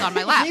have piled on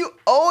my lap. You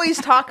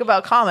always talk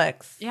about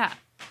comics. Yeah.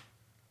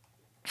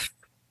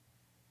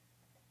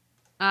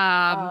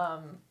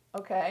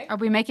 Okay. Are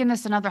we making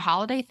this another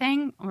holiday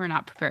thing? We're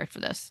not prepared for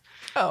this.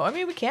 Oh, I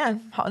mean, we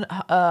can.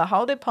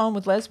 Holiday poem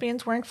with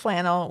lesbians wearing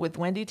flannel with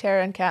Wendy,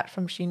 Tara, and Kat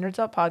from She Nerds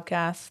Out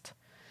podcast.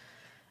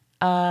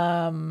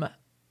 Do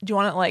you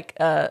want it like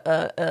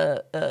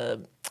a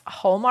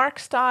Hallmark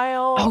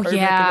style? Oh,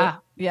 yeah.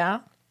 Yeah?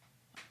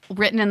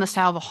 Written in the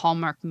style of a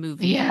Hallmark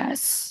movie.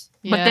 Yes.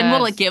 But then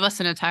will it give us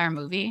an entire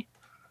movie?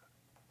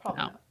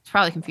 Probably no. It's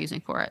probably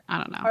confusing for it. I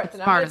don't know. All right, then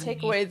I'm going to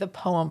take away the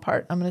poem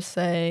part. I'm going to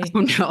say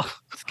oh, no.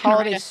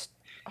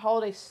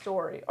 holiday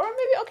story. Or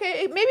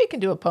maybe it can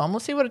do a poem.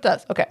 We'll see what it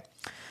does. Okay.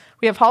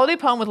 We have holiday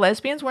poem with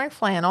lesbians wearing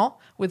flannel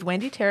with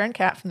Wendy, Tara, and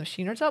Kat from the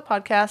She Nerds Out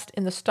podcast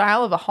in the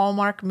style of a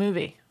Hallmark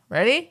movie.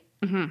 Ready?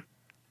 Mm-hmm.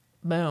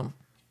 Boom.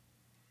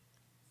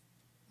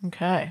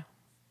 Okay.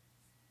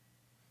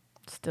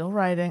 Still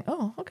writing.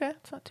 Oh, okay.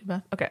 It's not too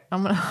bad. Okay.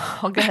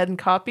 I'll go ahead and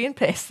copy and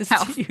paste this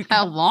to you.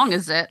 How long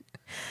is it?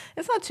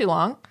 It's not too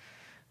long.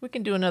 We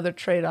can do another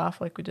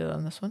trade-off like we did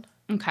on this one.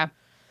 Okay.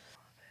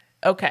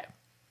 Okay.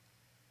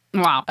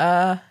 Wow.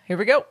 Here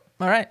we go.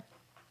 All right.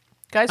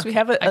 Guys, we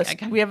have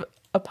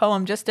a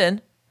poem just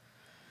in.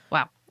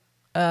 Wow.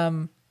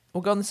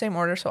 We'll go in the same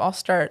order, so I'll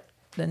start,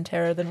 then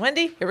Tara, then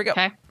Wendy. Here we go.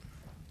 Okay.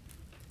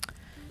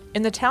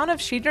 In the town of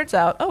She Nerds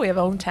Out. Oh, we have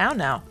our own town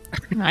now.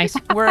 Nice.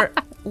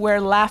 Where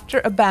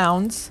laughter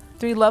abounds.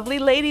 3 lovely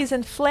ladies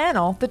in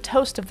flannel, the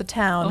toast of the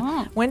town.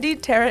 Oh. Wendy,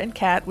 Tara, and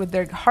Kat with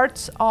their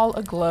hearts all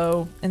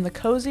aglow in the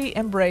cozy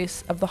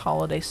embrace of the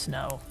holiday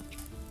snow.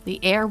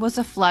 The air was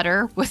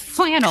aflutter with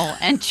flannel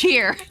and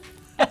cheer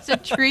as a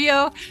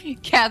trio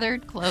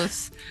gathered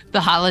close,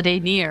 the holiday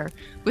near.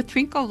 With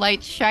twinkle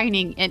lights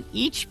shining in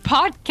each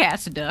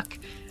podcast nook,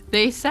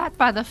 they sat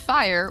by the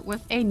fire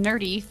with a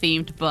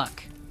nerdy-themed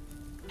book.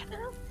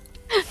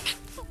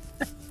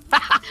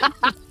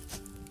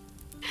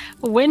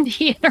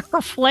 Wendy in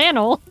her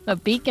flannel, a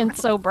beacon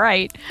so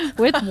bright,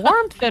 with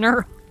warmth in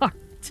her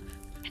heart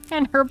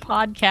and her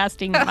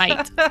podcasting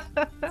might.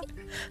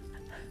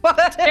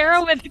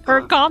 Tara with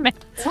her comics.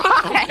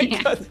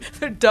 Why?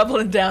 They're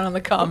doubling down on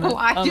the comment.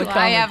 Why on do the I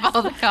comment. have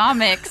all the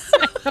comics?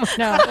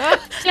 No.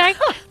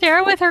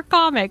 Tara with her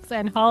comics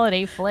and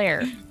holiday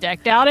flair.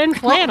 Decked out in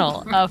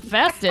flannel. A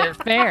festive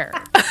fair.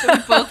 We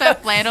both have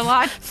flannel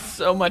on.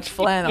 So much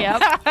flannel.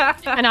 Yep.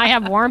 And I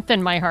have warmth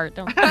in my heart.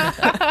 Don't forget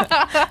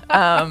that.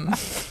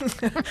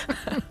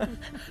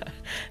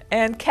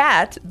 And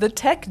Kat, the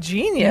tech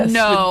genius.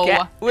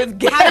 No.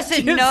 With How does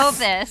it gadgets- know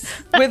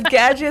this? With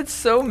gadgets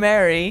so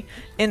merry,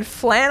 in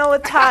flannel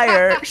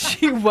attire,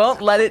 she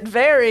won't let it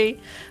vary.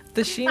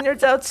 The She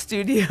Nerds Out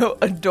studio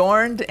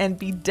adorned and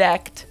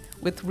bedecked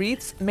with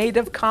wreaths made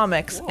of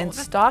comics and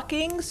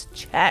stockings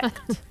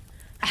checked.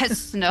 As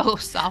snow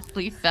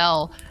softly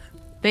fell,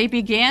 they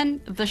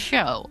began the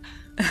show,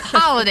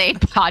 holiday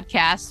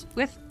podcast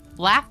with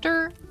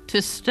laughter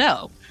to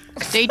stow.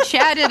 They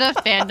chatted of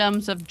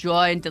fandoms of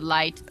joy and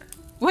delight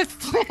with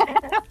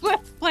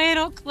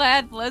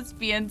flannel-clad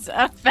lesbians,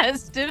 a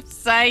festive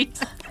sight.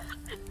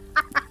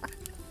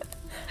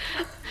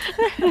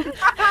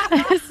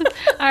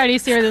 I already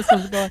see where this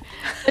is going.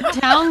 The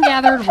town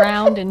gathered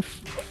round and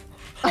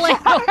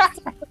flannel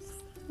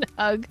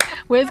snug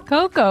with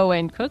cocoa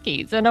and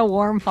cookies and a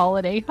warm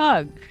holiday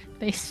hug.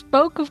 They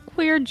spoke of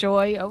queer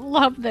joy, of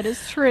love that is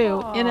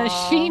true, in a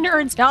She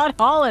Nerds Out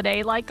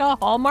holiday like a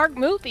Hallmark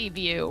movie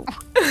view.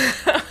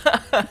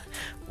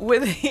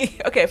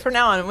 Okay, from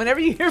now on, whenever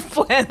you hear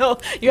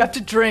flannel, you have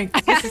to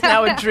drink. This is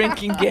now a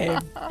drinking game.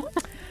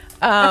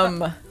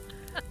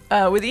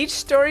 With each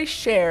story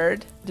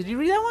shared, did you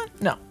read that one?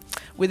 No.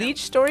 With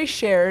each story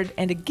shared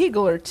and a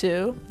giggle or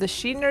two, the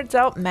She Nerds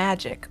Out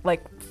magic,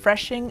 like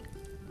fresh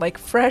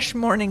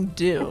morning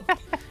dew.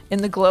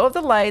 In the glow of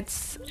the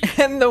lights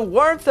and the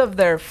warmth of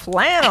their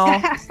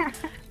flannel,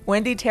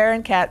 Wendy, Tara,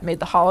 and Kat made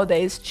the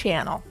holidays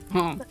channel.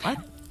 What?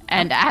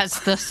 And as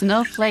the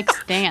snowflakes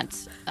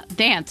danced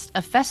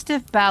a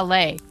festive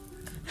ballet,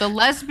 the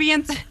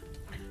lesbians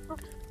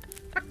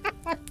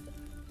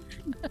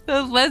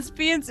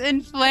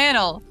in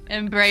flannel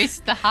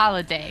embraced the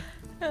holiday.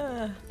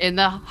 In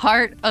the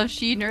heart of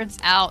She Nerds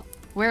Out,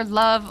 where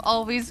love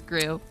always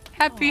grew.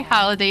 Happy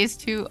holidays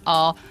to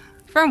all.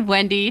 From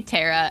Wendy,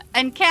 Tara,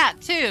 and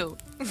Kat, too.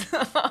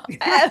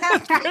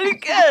 That's pretty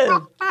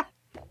good.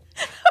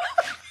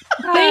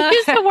 They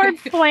use the word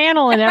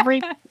flannel in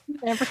every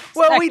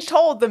Well, we section.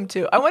 told them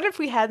to. I wonder if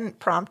we hadn't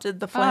prompted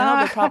the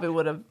flannel, they probably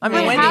would have. I mean,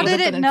 Wait, Wendy how would have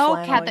did been it in know,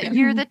 flannel Kat, that again.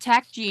 you're the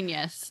tech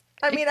genius?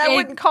 I mean, I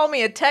wouldn't call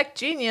me a tech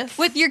genius.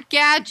 With your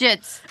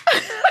gadgets.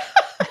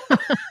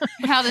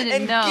 How did it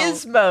and know?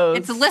 gizmos.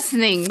 It's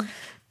listening.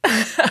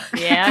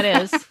 Yeah,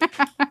 it is.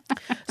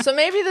 So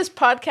maybe this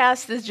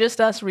podcast is just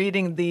us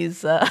reading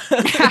these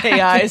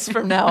AIs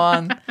from now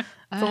on.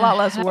 It's a lot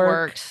less That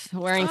work. works.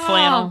 Wearing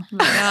flannel. Oh,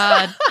 my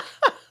God.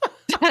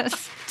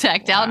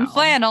 Decked out in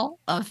flannel,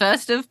 a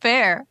festive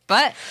pair.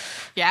 But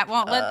Kat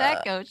won't let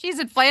that go. She's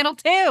in flannel,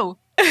 too.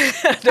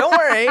 Don't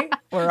worry,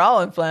 we're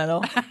all in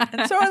flannel,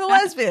 and so are the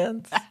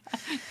lesbians.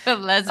 The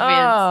lesbians.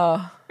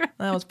 Oh,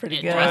 that was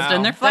pretty good. Dressed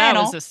in their That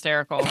flannel. was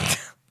hysterical.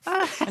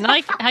 And I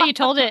like how you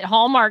told it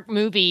Hallmark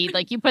movie,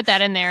 like you put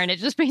that in there and it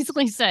just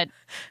basically said,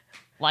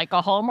 like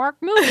a Hallmark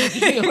movie.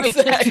 It's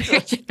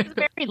Exactly.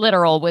 very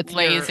literal with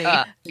Lazy.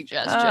 your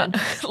suggestion.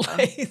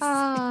 Lazy.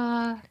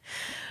 Uh,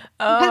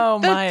 Oh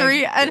the my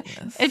three, and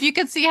goodness. if you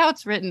could see how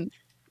it's written,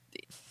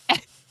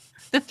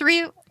 the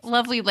three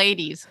lovely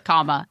ladies,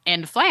 comma,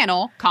 and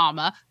flannel,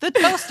 comma, the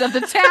toast of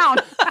the town.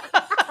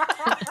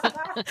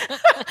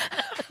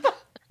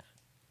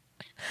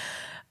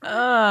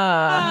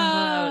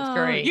 That was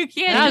great. You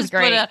can't That was just put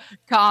great. a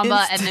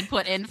comma Inst- and then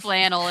put in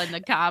flannel in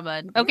the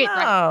comma. Okay,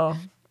 No.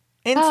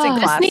 Instant Oh.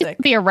 this needs classic.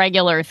 to be a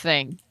regular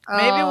thing,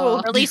 Maybe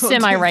we'll or at least we'll do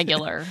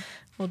semi-regular.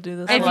 We'll do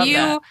this. If one.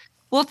 you,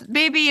 well,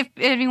 maybe if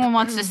anyone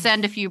wants to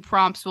send a few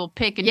prompts, we'll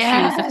pick and choose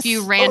a Yes.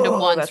 few random Oh,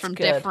 ones that's from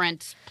good.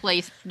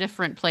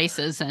 different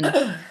places and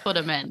put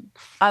them in.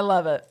 I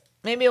love it.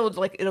 Maybe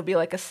it'll be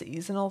like a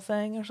seasonal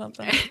thing or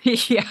something.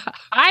 Yeah.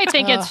 I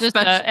think it's just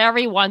Special-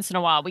 every once in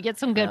a while we get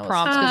some good That was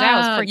prompts because that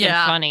was freaking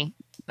yeah. funny.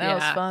 That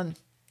was Yeah. fun.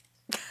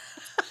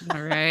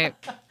 All right.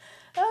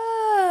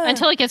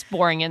 Until it gets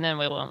boring, and then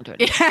we won't do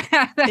it.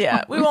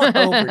 Yeah, we won't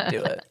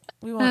overdo it.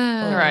 We won't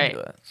overdo Right.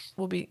 it.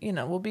 We'll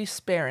be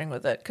sparing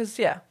with it because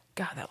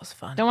God, that was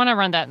fun. Don't want to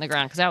run that in the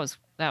ground because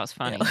that was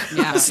funny.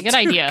 Yeah. Good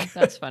idea.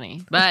 That's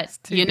funny. But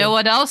too you know good.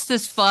 what else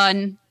is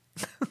fun?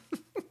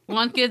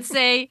 One could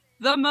say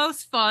the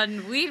most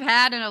fun we've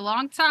had in a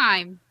long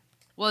time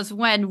was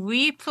when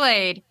we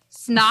played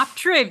SNOP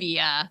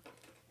Trivia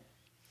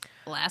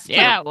last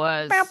Yeah, year. it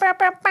was. Bow, bow,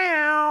 bow,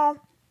 bow.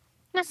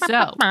 So,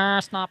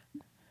 Snop.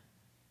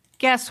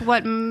 guess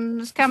what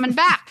is coming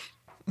back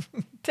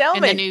Tell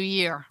in me. the new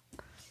year?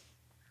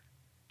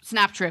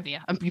 SNOP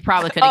Trivia. You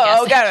probably could have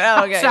Oh, guessed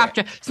got it. Oh,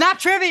 okay. SNOP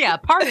Trivia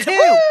Part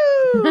 2,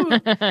 Woo!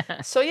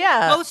 So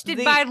yeah,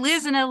 hosted by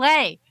Liz in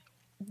LA.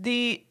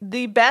 the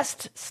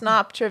best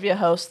SNOP trivia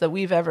host that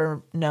we've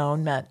ever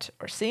known, met,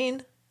 or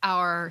seen.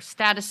 Our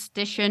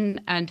statistician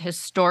and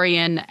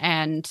historian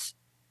and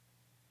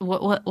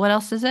what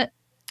else is it?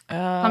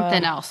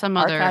 Something else. Some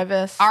other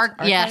archivist.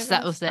 Yes,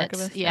 that was it.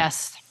 Archivist, yeah.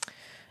 Yes.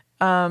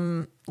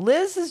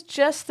 Liz is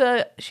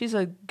she's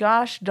a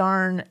gosh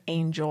darn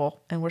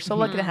angel, and we're so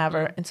lucky to have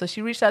her. And so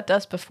she reached out to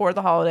us before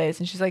the holidays,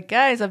 and she's like,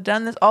 guys, I've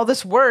done all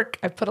this work.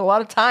 I've put a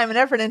lot of time and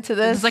effort into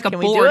this. It's like Can a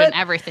we do board it? and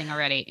everything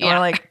already. And we're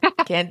like,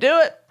 can't do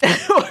it.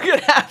 We're going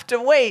to have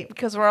to wait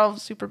because we're all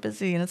super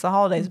busy and it's the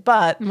holidays.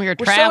 But We're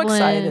so traveling.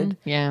 excited.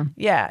 Yeah.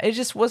 Yeah, it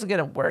just wasn't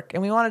going to work.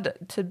 And we wanted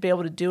to be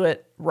able to do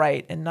it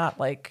right and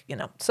not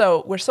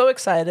So we're so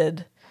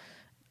excited.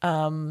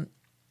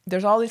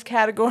 There's all these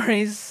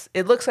categories.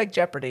 It looks like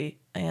Jeopardy.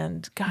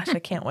 And gosh, I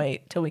can't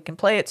wait till we can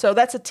play it. So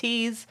that's a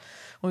tease.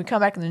 When we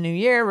come back in the new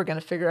year, we're going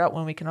to figure out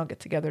when we can all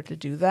get together to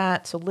do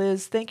that. So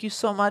Liz, thank you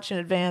so much in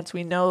advance.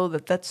 We know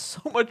that that's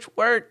so much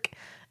work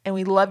and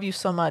we love you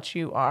so much.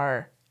 You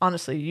are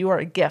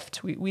a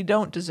gift. We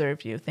don't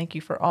deserve you. Thank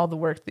you for all the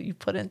work that you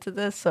put into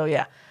this. So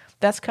yeah,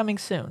 that's coming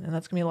soon and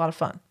that's going to be a lot of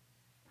fun.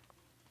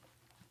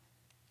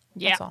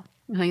 Yeah. That's all.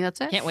 I think that's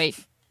it. Can't wait.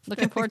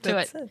 Looking forward to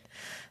it. That's it.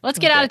 Let's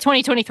get out of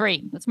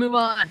 2023. Let's move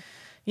on.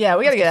 Yeah,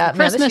 we got to get out.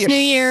 Man, Christmas, New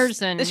Year's,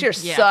 and this year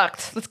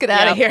sucked. Let's get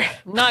out of here.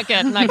 Not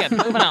good.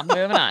 Moving on.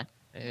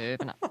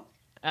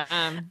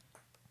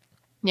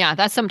 Yeah,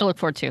 that's something to look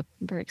forward to. I'm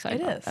very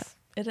excited.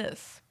 It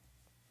is.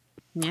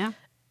 Yeah.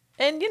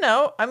 And,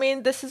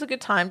 this is a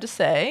good time to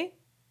say,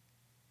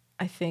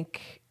 I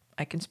think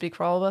I can speak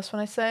for all of us when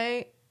I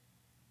say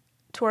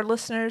to our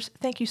listeners,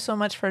 thank you so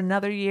much for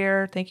another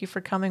year. Thank you for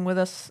coming with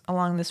us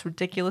along this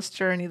ridiculous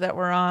journey that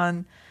we're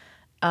on.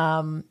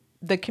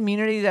 The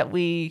community that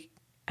we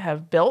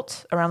have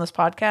built around this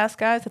podcast,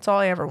 guys, that's all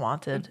I ever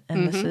wanted.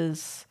 And this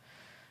is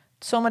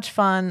so much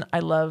fun. I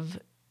love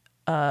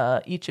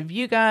each of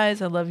you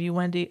guys. I love you,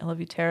 Wendy. I love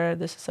you, Tara.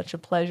 This is such a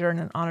pleasure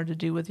and an honor to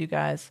do with you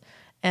guys.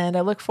 And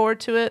I look forward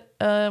to it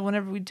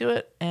whenever we do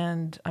it.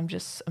 And I'm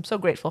so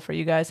grateful for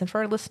you guys and for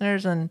our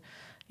listeners and,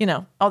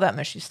 all that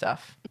mushy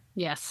stuff.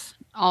 Yes.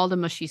 All the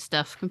mushy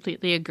stuff.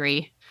 Completely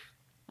agree.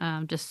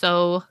 Just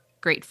so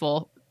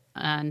grateful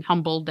and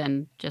humbled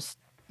and just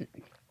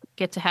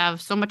get to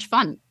have so much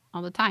fun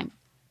all the time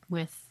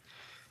with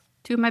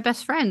two of my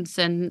best friends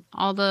and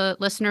all the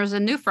listeners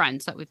and new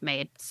friends that we've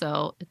made.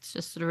 So it's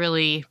just a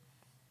really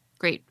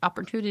great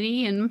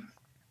opportunity and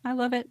I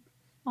love it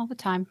all the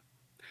time.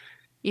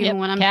 Even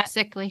when I'm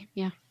sickly.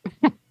 Yeah.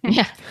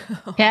 Yeah.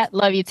 Kat,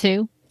 love you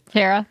too.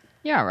 Tara,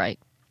 you're all right.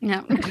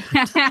 No.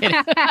 That's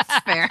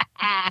fair.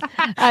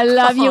 I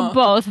love you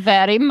both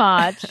very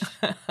much.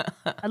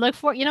 I look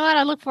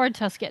forward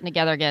to us getting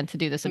together again to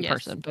do this in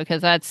person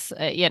because that's,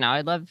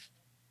 I love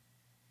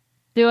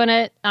doing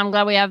it. I'm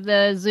glad we have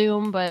the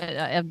Zoom, but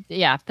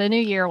the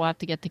new year we'll have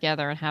to get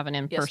together and have an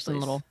in-person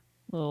little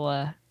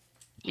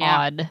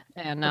pod.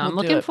 And I'm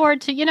looking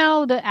forward to,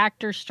 the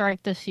actors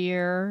strike this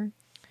year.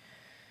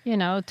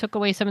 Took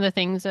away some of the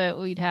things that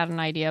we'd had an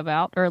idea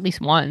about, or at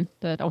least one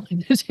that I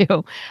wanted to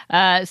do.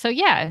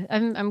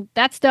 I'm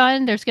that's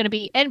done. There's going to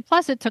be, and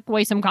plus it took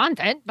away some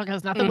content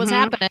because nothing was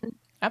happening.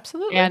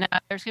 Absolutely. And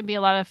there's going to be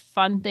a lot of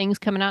fun things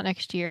coming out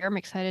next year. I'm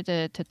excited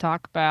to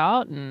talk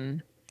about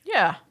and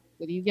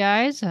with you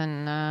guys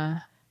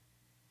and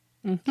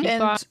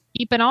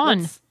keep it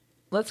on.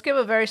 Let's give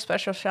a very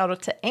special shout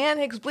out to Ann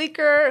Higgs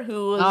Bleeker,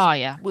 who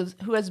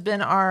has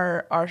been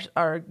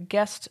our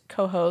guest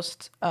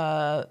co-host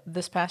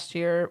this past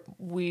year.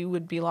 We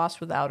would be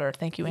lost without her.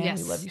 Thank you, Ann.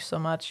 Yes. We love you so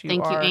much.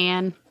 Thank you,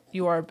 Ann.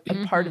 You are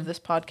a part of this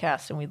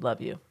podcast, and we love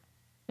you.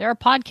 There are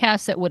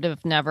podcasts that would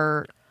have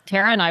never.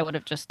 Tara and I would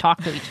have just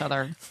talked to each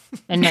other,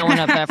 and no one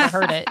would have ever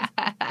heard it,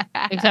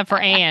 except for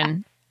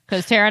Ann.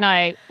 Because Tara and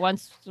I,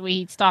 once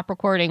we stop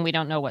recording, we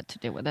don't know what to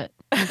do with it.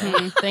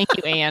 Thank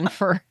you, Ann,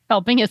 for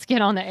helping us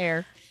get on the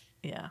air.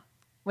 Yeah.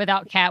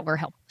 Without Kat, we're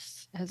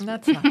helpless. That's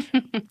not true.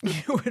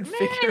 You would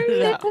figure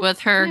it out. With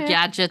her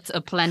gadgets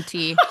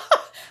aplenty.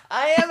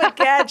 I am a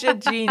gadget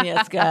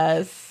genius,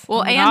 guys.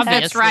 Well, Ann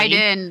fits right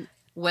in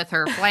with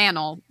her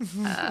flannel.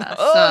 She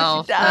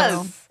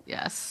does.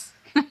 Yes.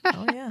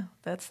 Oh, yeah.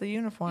 That's the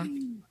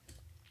uniform.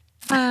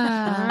 All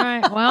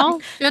right.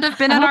 Well, should have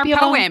been in our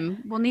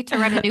poem. We'll need to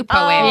write a new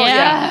poem. Oh,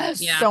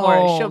 yes. Yeah. Don't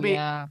worry.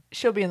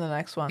 She'll be in the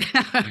next one.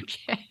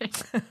 Okay.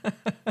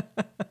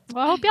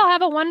 Well, I hope y'all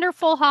have a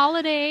wonderful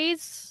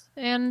holidays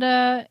and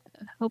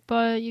hope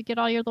you get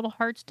all your little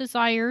heart's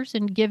desires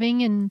and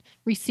giving and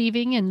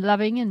receiving and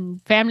loving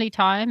and family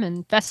time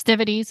and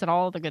festivities and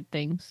all the good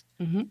things.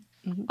 Mm-hmm.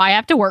 Mm-hmm. I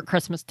have to work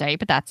Christmas Day,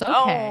 but that's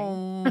okay.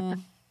 Oh.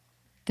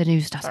 The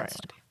news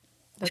doesn't.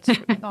 That's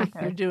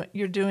okay.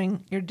 You're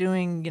doing,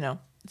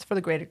 it's for the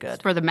greater good.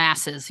 It's for the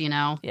masses,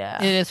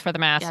 Yeah. It is for the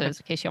masses,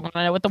 in case you want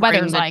to know what the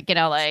weather's like in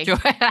LA.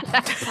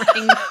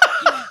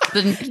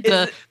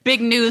 the big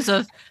news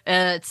of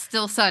it's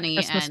still sunny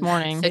Christmas and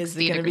morning. Is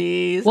it going to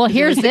be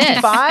here's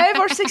 65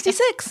 or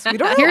 66? We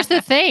don't know. Here's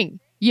the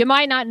thing. You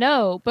might not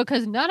know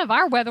because none of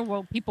our weather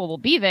people will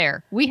be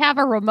there. We have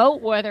a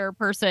remote weather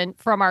person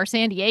from our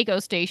San Diego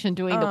station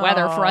doing the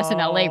weather for us in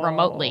LA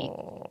remotely.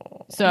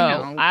 So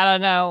I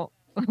don't know.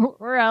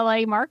 We're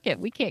LA market.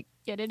 We can't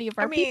get any of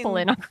our people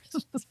in on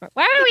Christmas.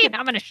 Why are we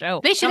having a show?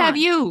 They should have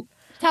you.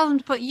 Tell them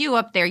to put you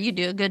up there. You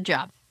do a good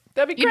job.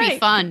 That'd be You'd great. be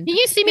fun. Can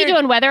you see me Here.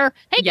 doing weather?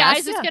 Hey Yes.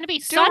 guys, it's Yeah. going to be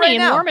Do it sunny right and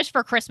now. warmish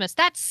for Christmas.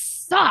 That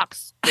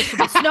sucks. It should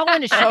be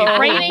snowing. It should Oh. be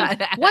raining.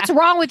 What's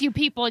wrong with you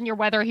people and your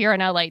weather here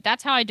in LA?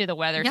 That's how I do the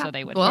weather, Yeah, so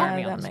they would well, hire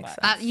me Yeah, on that the makes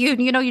spot. sense.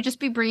 You just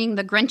be bringing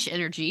the Grinch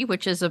energy,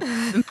 which is a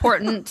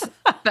important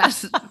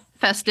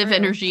festive True.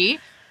 energy.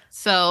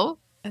 So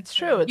It's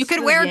true. you It's could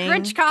the wear a yang.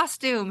 Grinch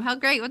costume. How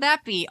great would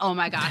that be? Oh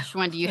my gosh,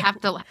 Wendy, you have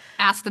to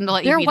ask them to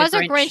let There you be was the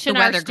a Grinch the in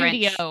our weather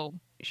Grinch. studio.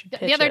 You should The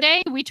pitch other it.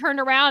 day, we turned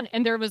around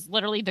and there was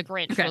literally the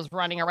Grinch Okay. was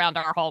running around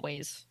our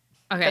hallways.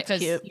 Okay, That's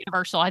Because cute.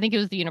 Universal, I think it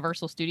was the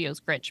Universal Studios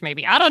Grinch,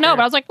 maybe. I don't know, Sure.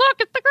 but I was like,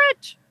 look, it's the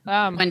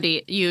Grinch.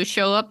 Wendy, you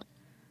show up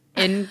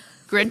in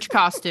Grinch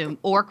costume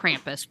or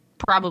Krampus.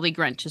 Probably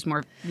Grinch is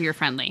more viewer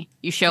friendly.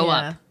 You show Yeah.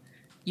 up.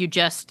 You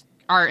just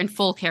are in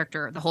full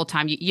character the whole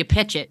time. You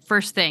pitch it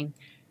first thing,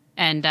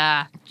 and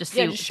just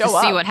see just show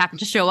see up. what happens.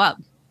 Just show up.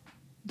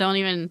 Don't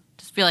even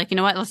just be like, you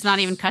know what? Let's not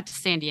even cut to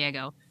San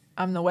Diego.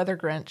 I'm the weather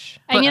Grinch.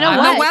 And you know I'm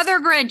what? the weather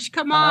Grinch.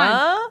 Come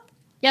on.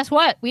 Guess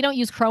what? We don't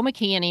use chroma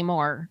key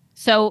anymore.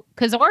 So,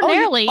 because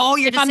ordinarily, you're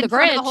if just I'm in the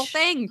front of Grinch, the whole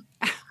thing.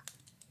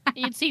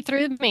 you'd see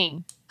through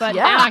me. But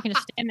Yeah. now I can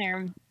just stand there.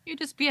 And, You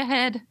just be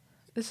ahead.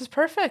 This is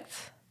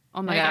perfect.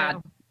 Oh my There you god.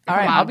 go. All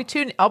right, Come I'll on. be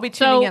tuning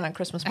So- in on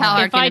Christmas How morning.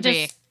 hard if I can it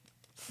be? just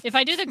if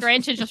I do the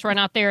Grinch and just run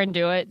out there and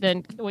do it,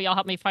 then will y'all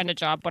help me find a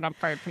job when I'm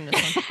fired from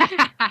this one?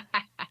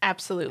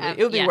 Absolutely, it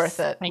would be yes. worth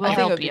it. Thank I you. think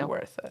it would Help be you.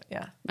 worth it.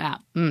 Yeah. Yeah,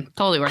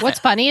 totally worth What's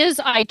it. funny is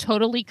I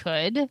totally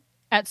could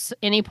at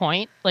any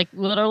point, like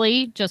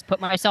literally just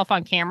put myself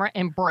on camera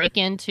and break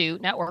into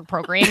network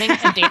programming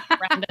and dance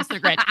around as the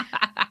Grinch.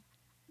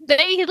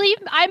 They leave.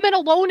 I'm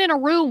alone in a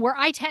room where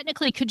I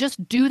technically could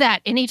just do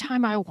that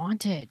anytime I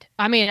wanted.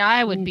 I mean,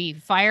 I would be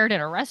fired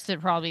and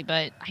arrested probably,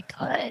 but I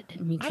could. You I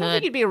don't think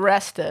could you'd be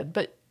arrested,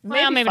 but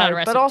maybe, Well, maybe not fired,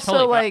 arrested, but also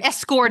totally like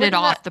escorted wouldn't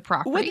off that- the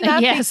property. Wouldn't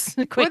that Yes,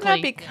 be, wouldn't that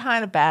quickly. be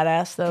kind of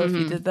badass though if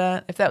you Mhm. did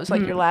that? If that was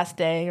like your last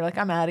day, you're like,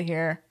 I'm out of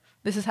here.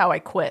 This is how I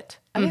quit.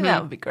 I think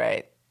that would be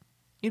great.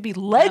 You'd be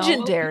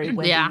legendary,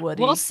 Wendy Yeah.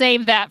 Woody. We'll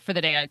save that for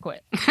the day I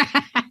quit.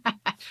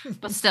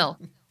 But still,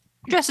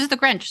 dress as the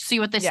Grinch. See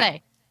what they Yeah.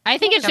 say. I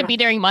think it should be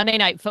during Monday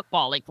Night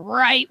Football, like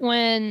right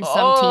when some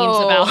Oh.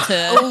 team's about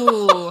to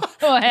Ooh.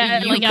 go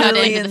ahead, You like cut have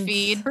into a the Millions.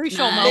 feed.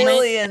 crucial Nice. moment,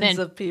 Millions and then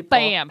of people.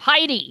 bam,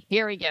 Heidi.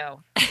 Here we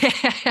go.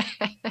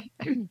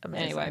 Amazing.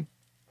 Anyway,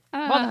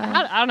 well,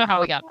 I don't know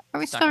how we got. Are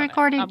we stuck still on it.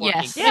 recording? I'm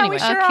working. Yes. Yeah, Anyway. we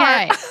sure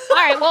Okay. All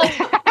right. Well,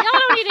 y'all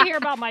don't need to hear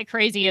about my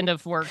crazy end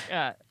of work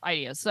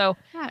ideas. So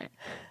Alright.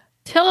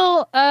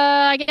 till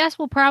I guess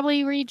we'll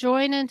probably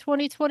rejoin in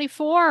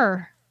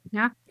 2024.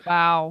 Yeah.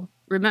 Wow.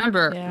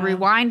 Remember, Yeah.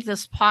 rewind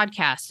this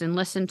podcast and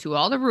listen to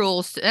all the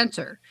rules to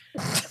enter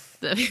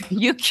the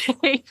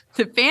UK,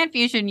 the Fan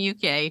Fusion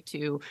UK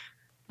to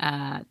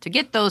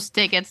get those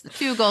tickets, the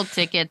 2 gold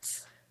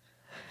tickets.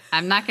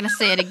 I'm not going to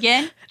say it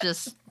again.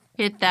 Just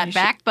hit that You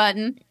back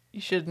button.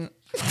 You shouldn't.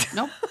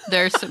 Nope.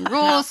 There's some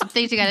rules, some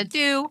things you got to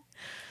do.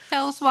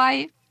 Tell us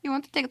why you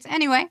want the tickets.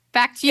 Anyway,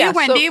 back to you, Yeah, so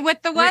Wendy, with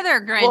the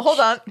weather, Grinch. Well, hold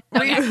on.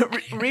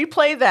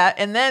 Replay that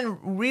and then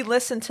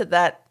re-listen to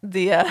that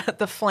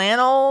the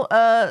flannel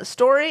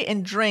story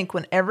and drink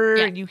whenever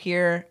Yeah. you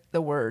hear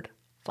the word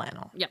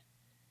flannel. Here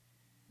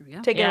we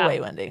go. Take it Yeah.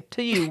 away, Wendy.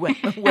 To you,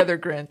 Weather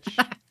Grinch.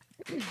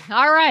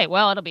 All right.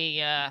 Well, it'll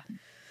be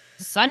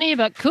sunny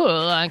but cool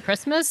on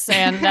Christmas.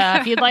 And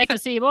if you'd like to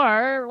see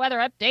more weather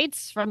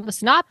updates from the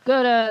SNOP,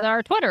 go to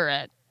our Twitter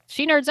at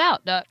She Nerds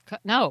Out.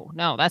 No,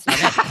 that's not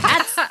it.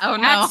 That's Oh,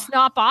 at no.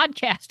 SNOP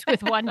Podcast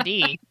with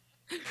 1D.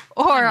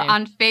 Or I knew.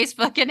 on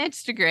Facebook and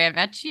Instagram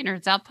at She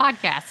Nerds Out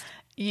Podcast.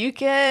 You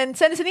can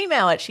send us an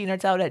email at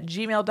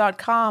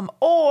shenerds@gmail.com,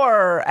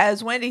 or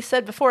as Wendy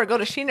said before, go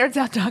to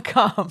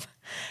shenerds.com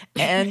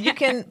and you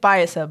can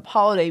buy us a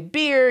holiday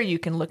beer. You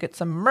can look at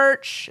some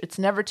merch. It's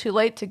never too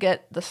late to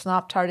get the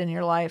Snop Tart in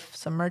your life,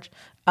 some merch.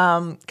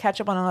 Catch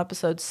up on an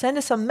episode. Send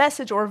us a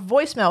message or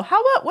voicemail.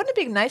 How about, wouldn't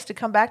it be nice to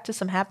come back to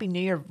some Happy New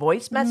Year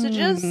voice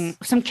messages?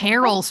 Some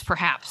carols,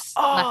 perhaps.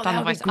 Oh, left on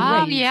the that would voice. be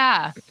Oh, great.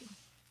 yeah.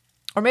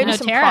 Or maybe No,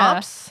 some Tara.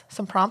 prompts,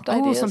 some prompt Ooh,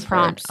 ideas. some for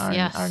prompts, our,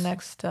 yes. our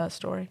next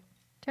story.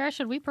 Tara,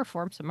 should we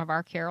perform some of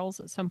our carols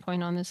at some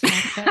point on this?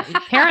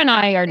 Tara and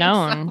I are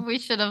known, We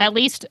should have. at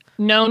least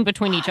known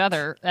between each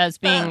other, as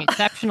being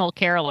exceptional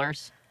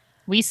carolers.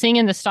 We sing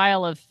in the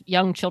style of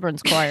young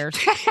children's choirs.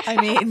 I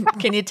mean,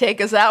 can you take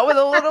us out with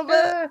a little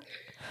bit?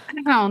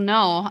 Oh,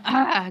 no.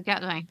 I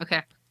got my.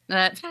 Okay.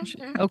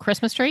 Oh,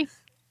 Christmas tree?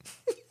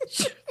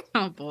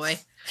 Oh, boy.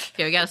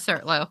 Okay, we got to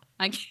start low.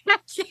 I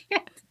can't.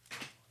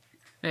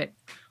 Wait.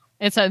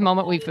 It's a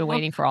moment we've been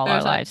waiting for all our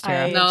There's a- lives,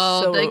 Tara. I-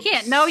 No, so- you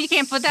can't. No, you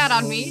can't put that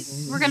on me.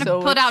 We're gonna so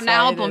put out an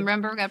album. excited.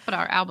 Remember, we're gonna put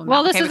our album.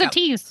 Well, out. this Okay, is we a go.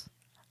 tease.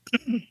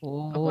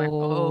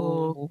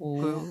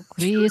 Oh,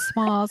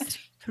 Christmas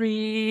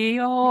tree,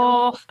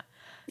 oh,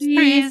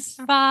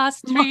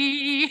 Christmas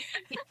tree.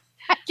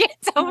 I can't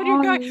tell what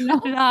you're going.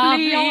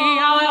 Lovely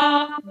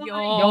are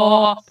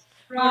your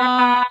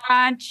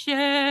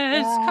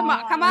branches. Come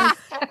on, come on.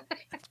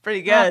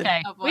 Pretty good.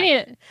 Okay. Oh, boy. We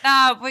need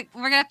We're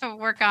gonna have to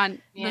work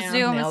on the Yeah,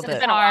 Zoom. nailed It's it.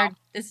 been hard.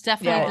 It's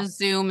definitely Yeah. the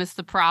Zoom is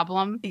the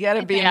problem. You got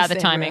to be in Yeah, the the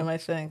same timing. room, I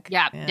think.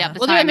 Yeah. The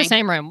We'll do it in the timing.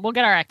 same room. We'll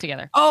get our act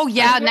together. Oh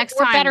yeah, We're- next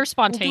we're time better We'll do a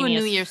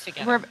spontaneous New Year's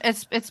together.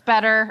 It's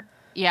better.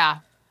 Yeah,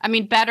 I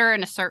mean better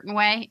in a certain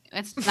way.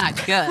 It's not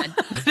good.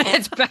 But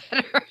it's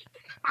better.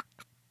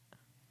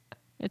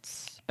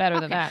 It's better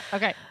than Okay. that.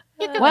 Okay.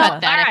 You can Well,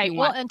 cut that all if right. you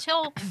Well, want.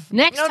 until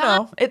next No,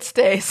 time. no, it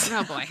stays.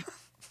 Oh boy.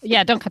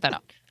 Yeah, don't cut that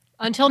out.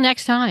 Until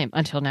next time.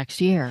 Until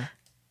next year.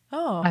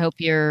 Oh, I hope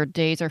your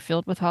days are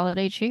filled with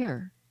holiday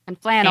cheer And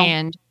flannel.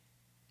 and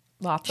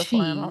lots of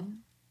flannel.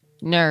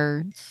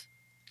 nerds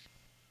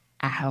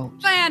out.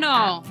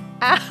 Flannel.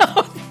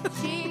 Ow.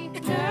 She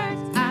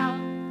nerds out.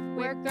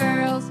 We're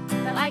girls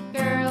that like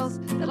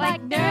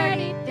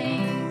nerdy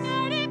things.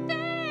 Nerdy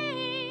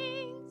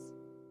things.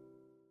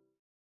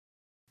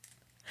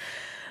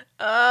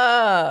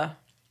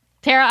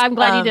 Tara, I'm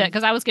glad you did it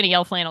because I was going to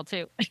yell flannel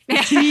too.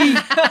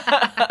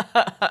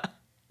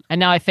 And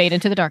now I fade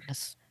into the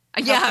darkness.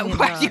 Yeah, can you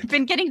well, not? you've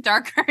been getting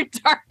darker and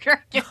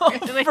darker. I can Oh,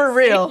 really for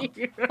real. see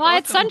you. Well,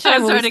 it's sunshine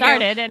I'm when we sorry to go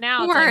started, and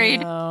now it's like,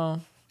 worried.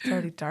 Oh, it's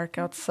already dark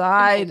A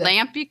outside.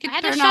 lamp you can I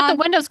had turn to shut on. the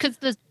windows because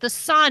the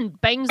sun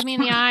bangs me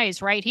in the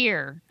eyes right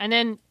here. And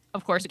then,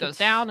 of course, it goes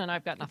down, and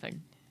I've got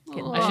nothing.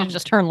 I should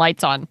just turn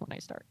lights on when I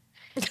start.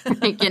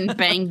 Getting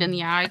banged in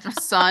the eyes of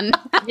sun.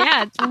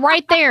 Yeah, it's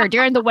right there.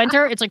 During the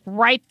winter, it's like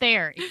right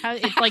there.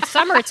 It's like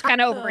summer, it's kind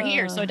of over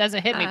here, so it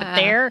doesn't hit me. But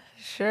there,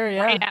 Sure,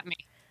 yeah. right at me.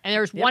 And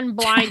there's one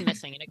blind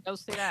missing, and it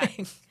goes through that.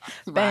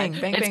 Bang,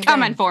 bang, It's bang,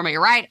 coming bang. for me,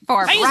 right?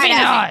 Right Bangs at me in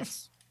the me.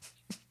 eyes.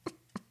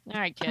 All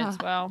right, kids.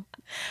 Well,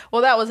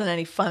 Well, that wasn't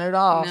any fun at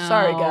all.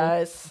 Sorry, No.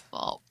 guys.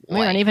 Oh, we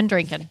weren't even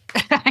drinking.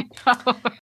 I know.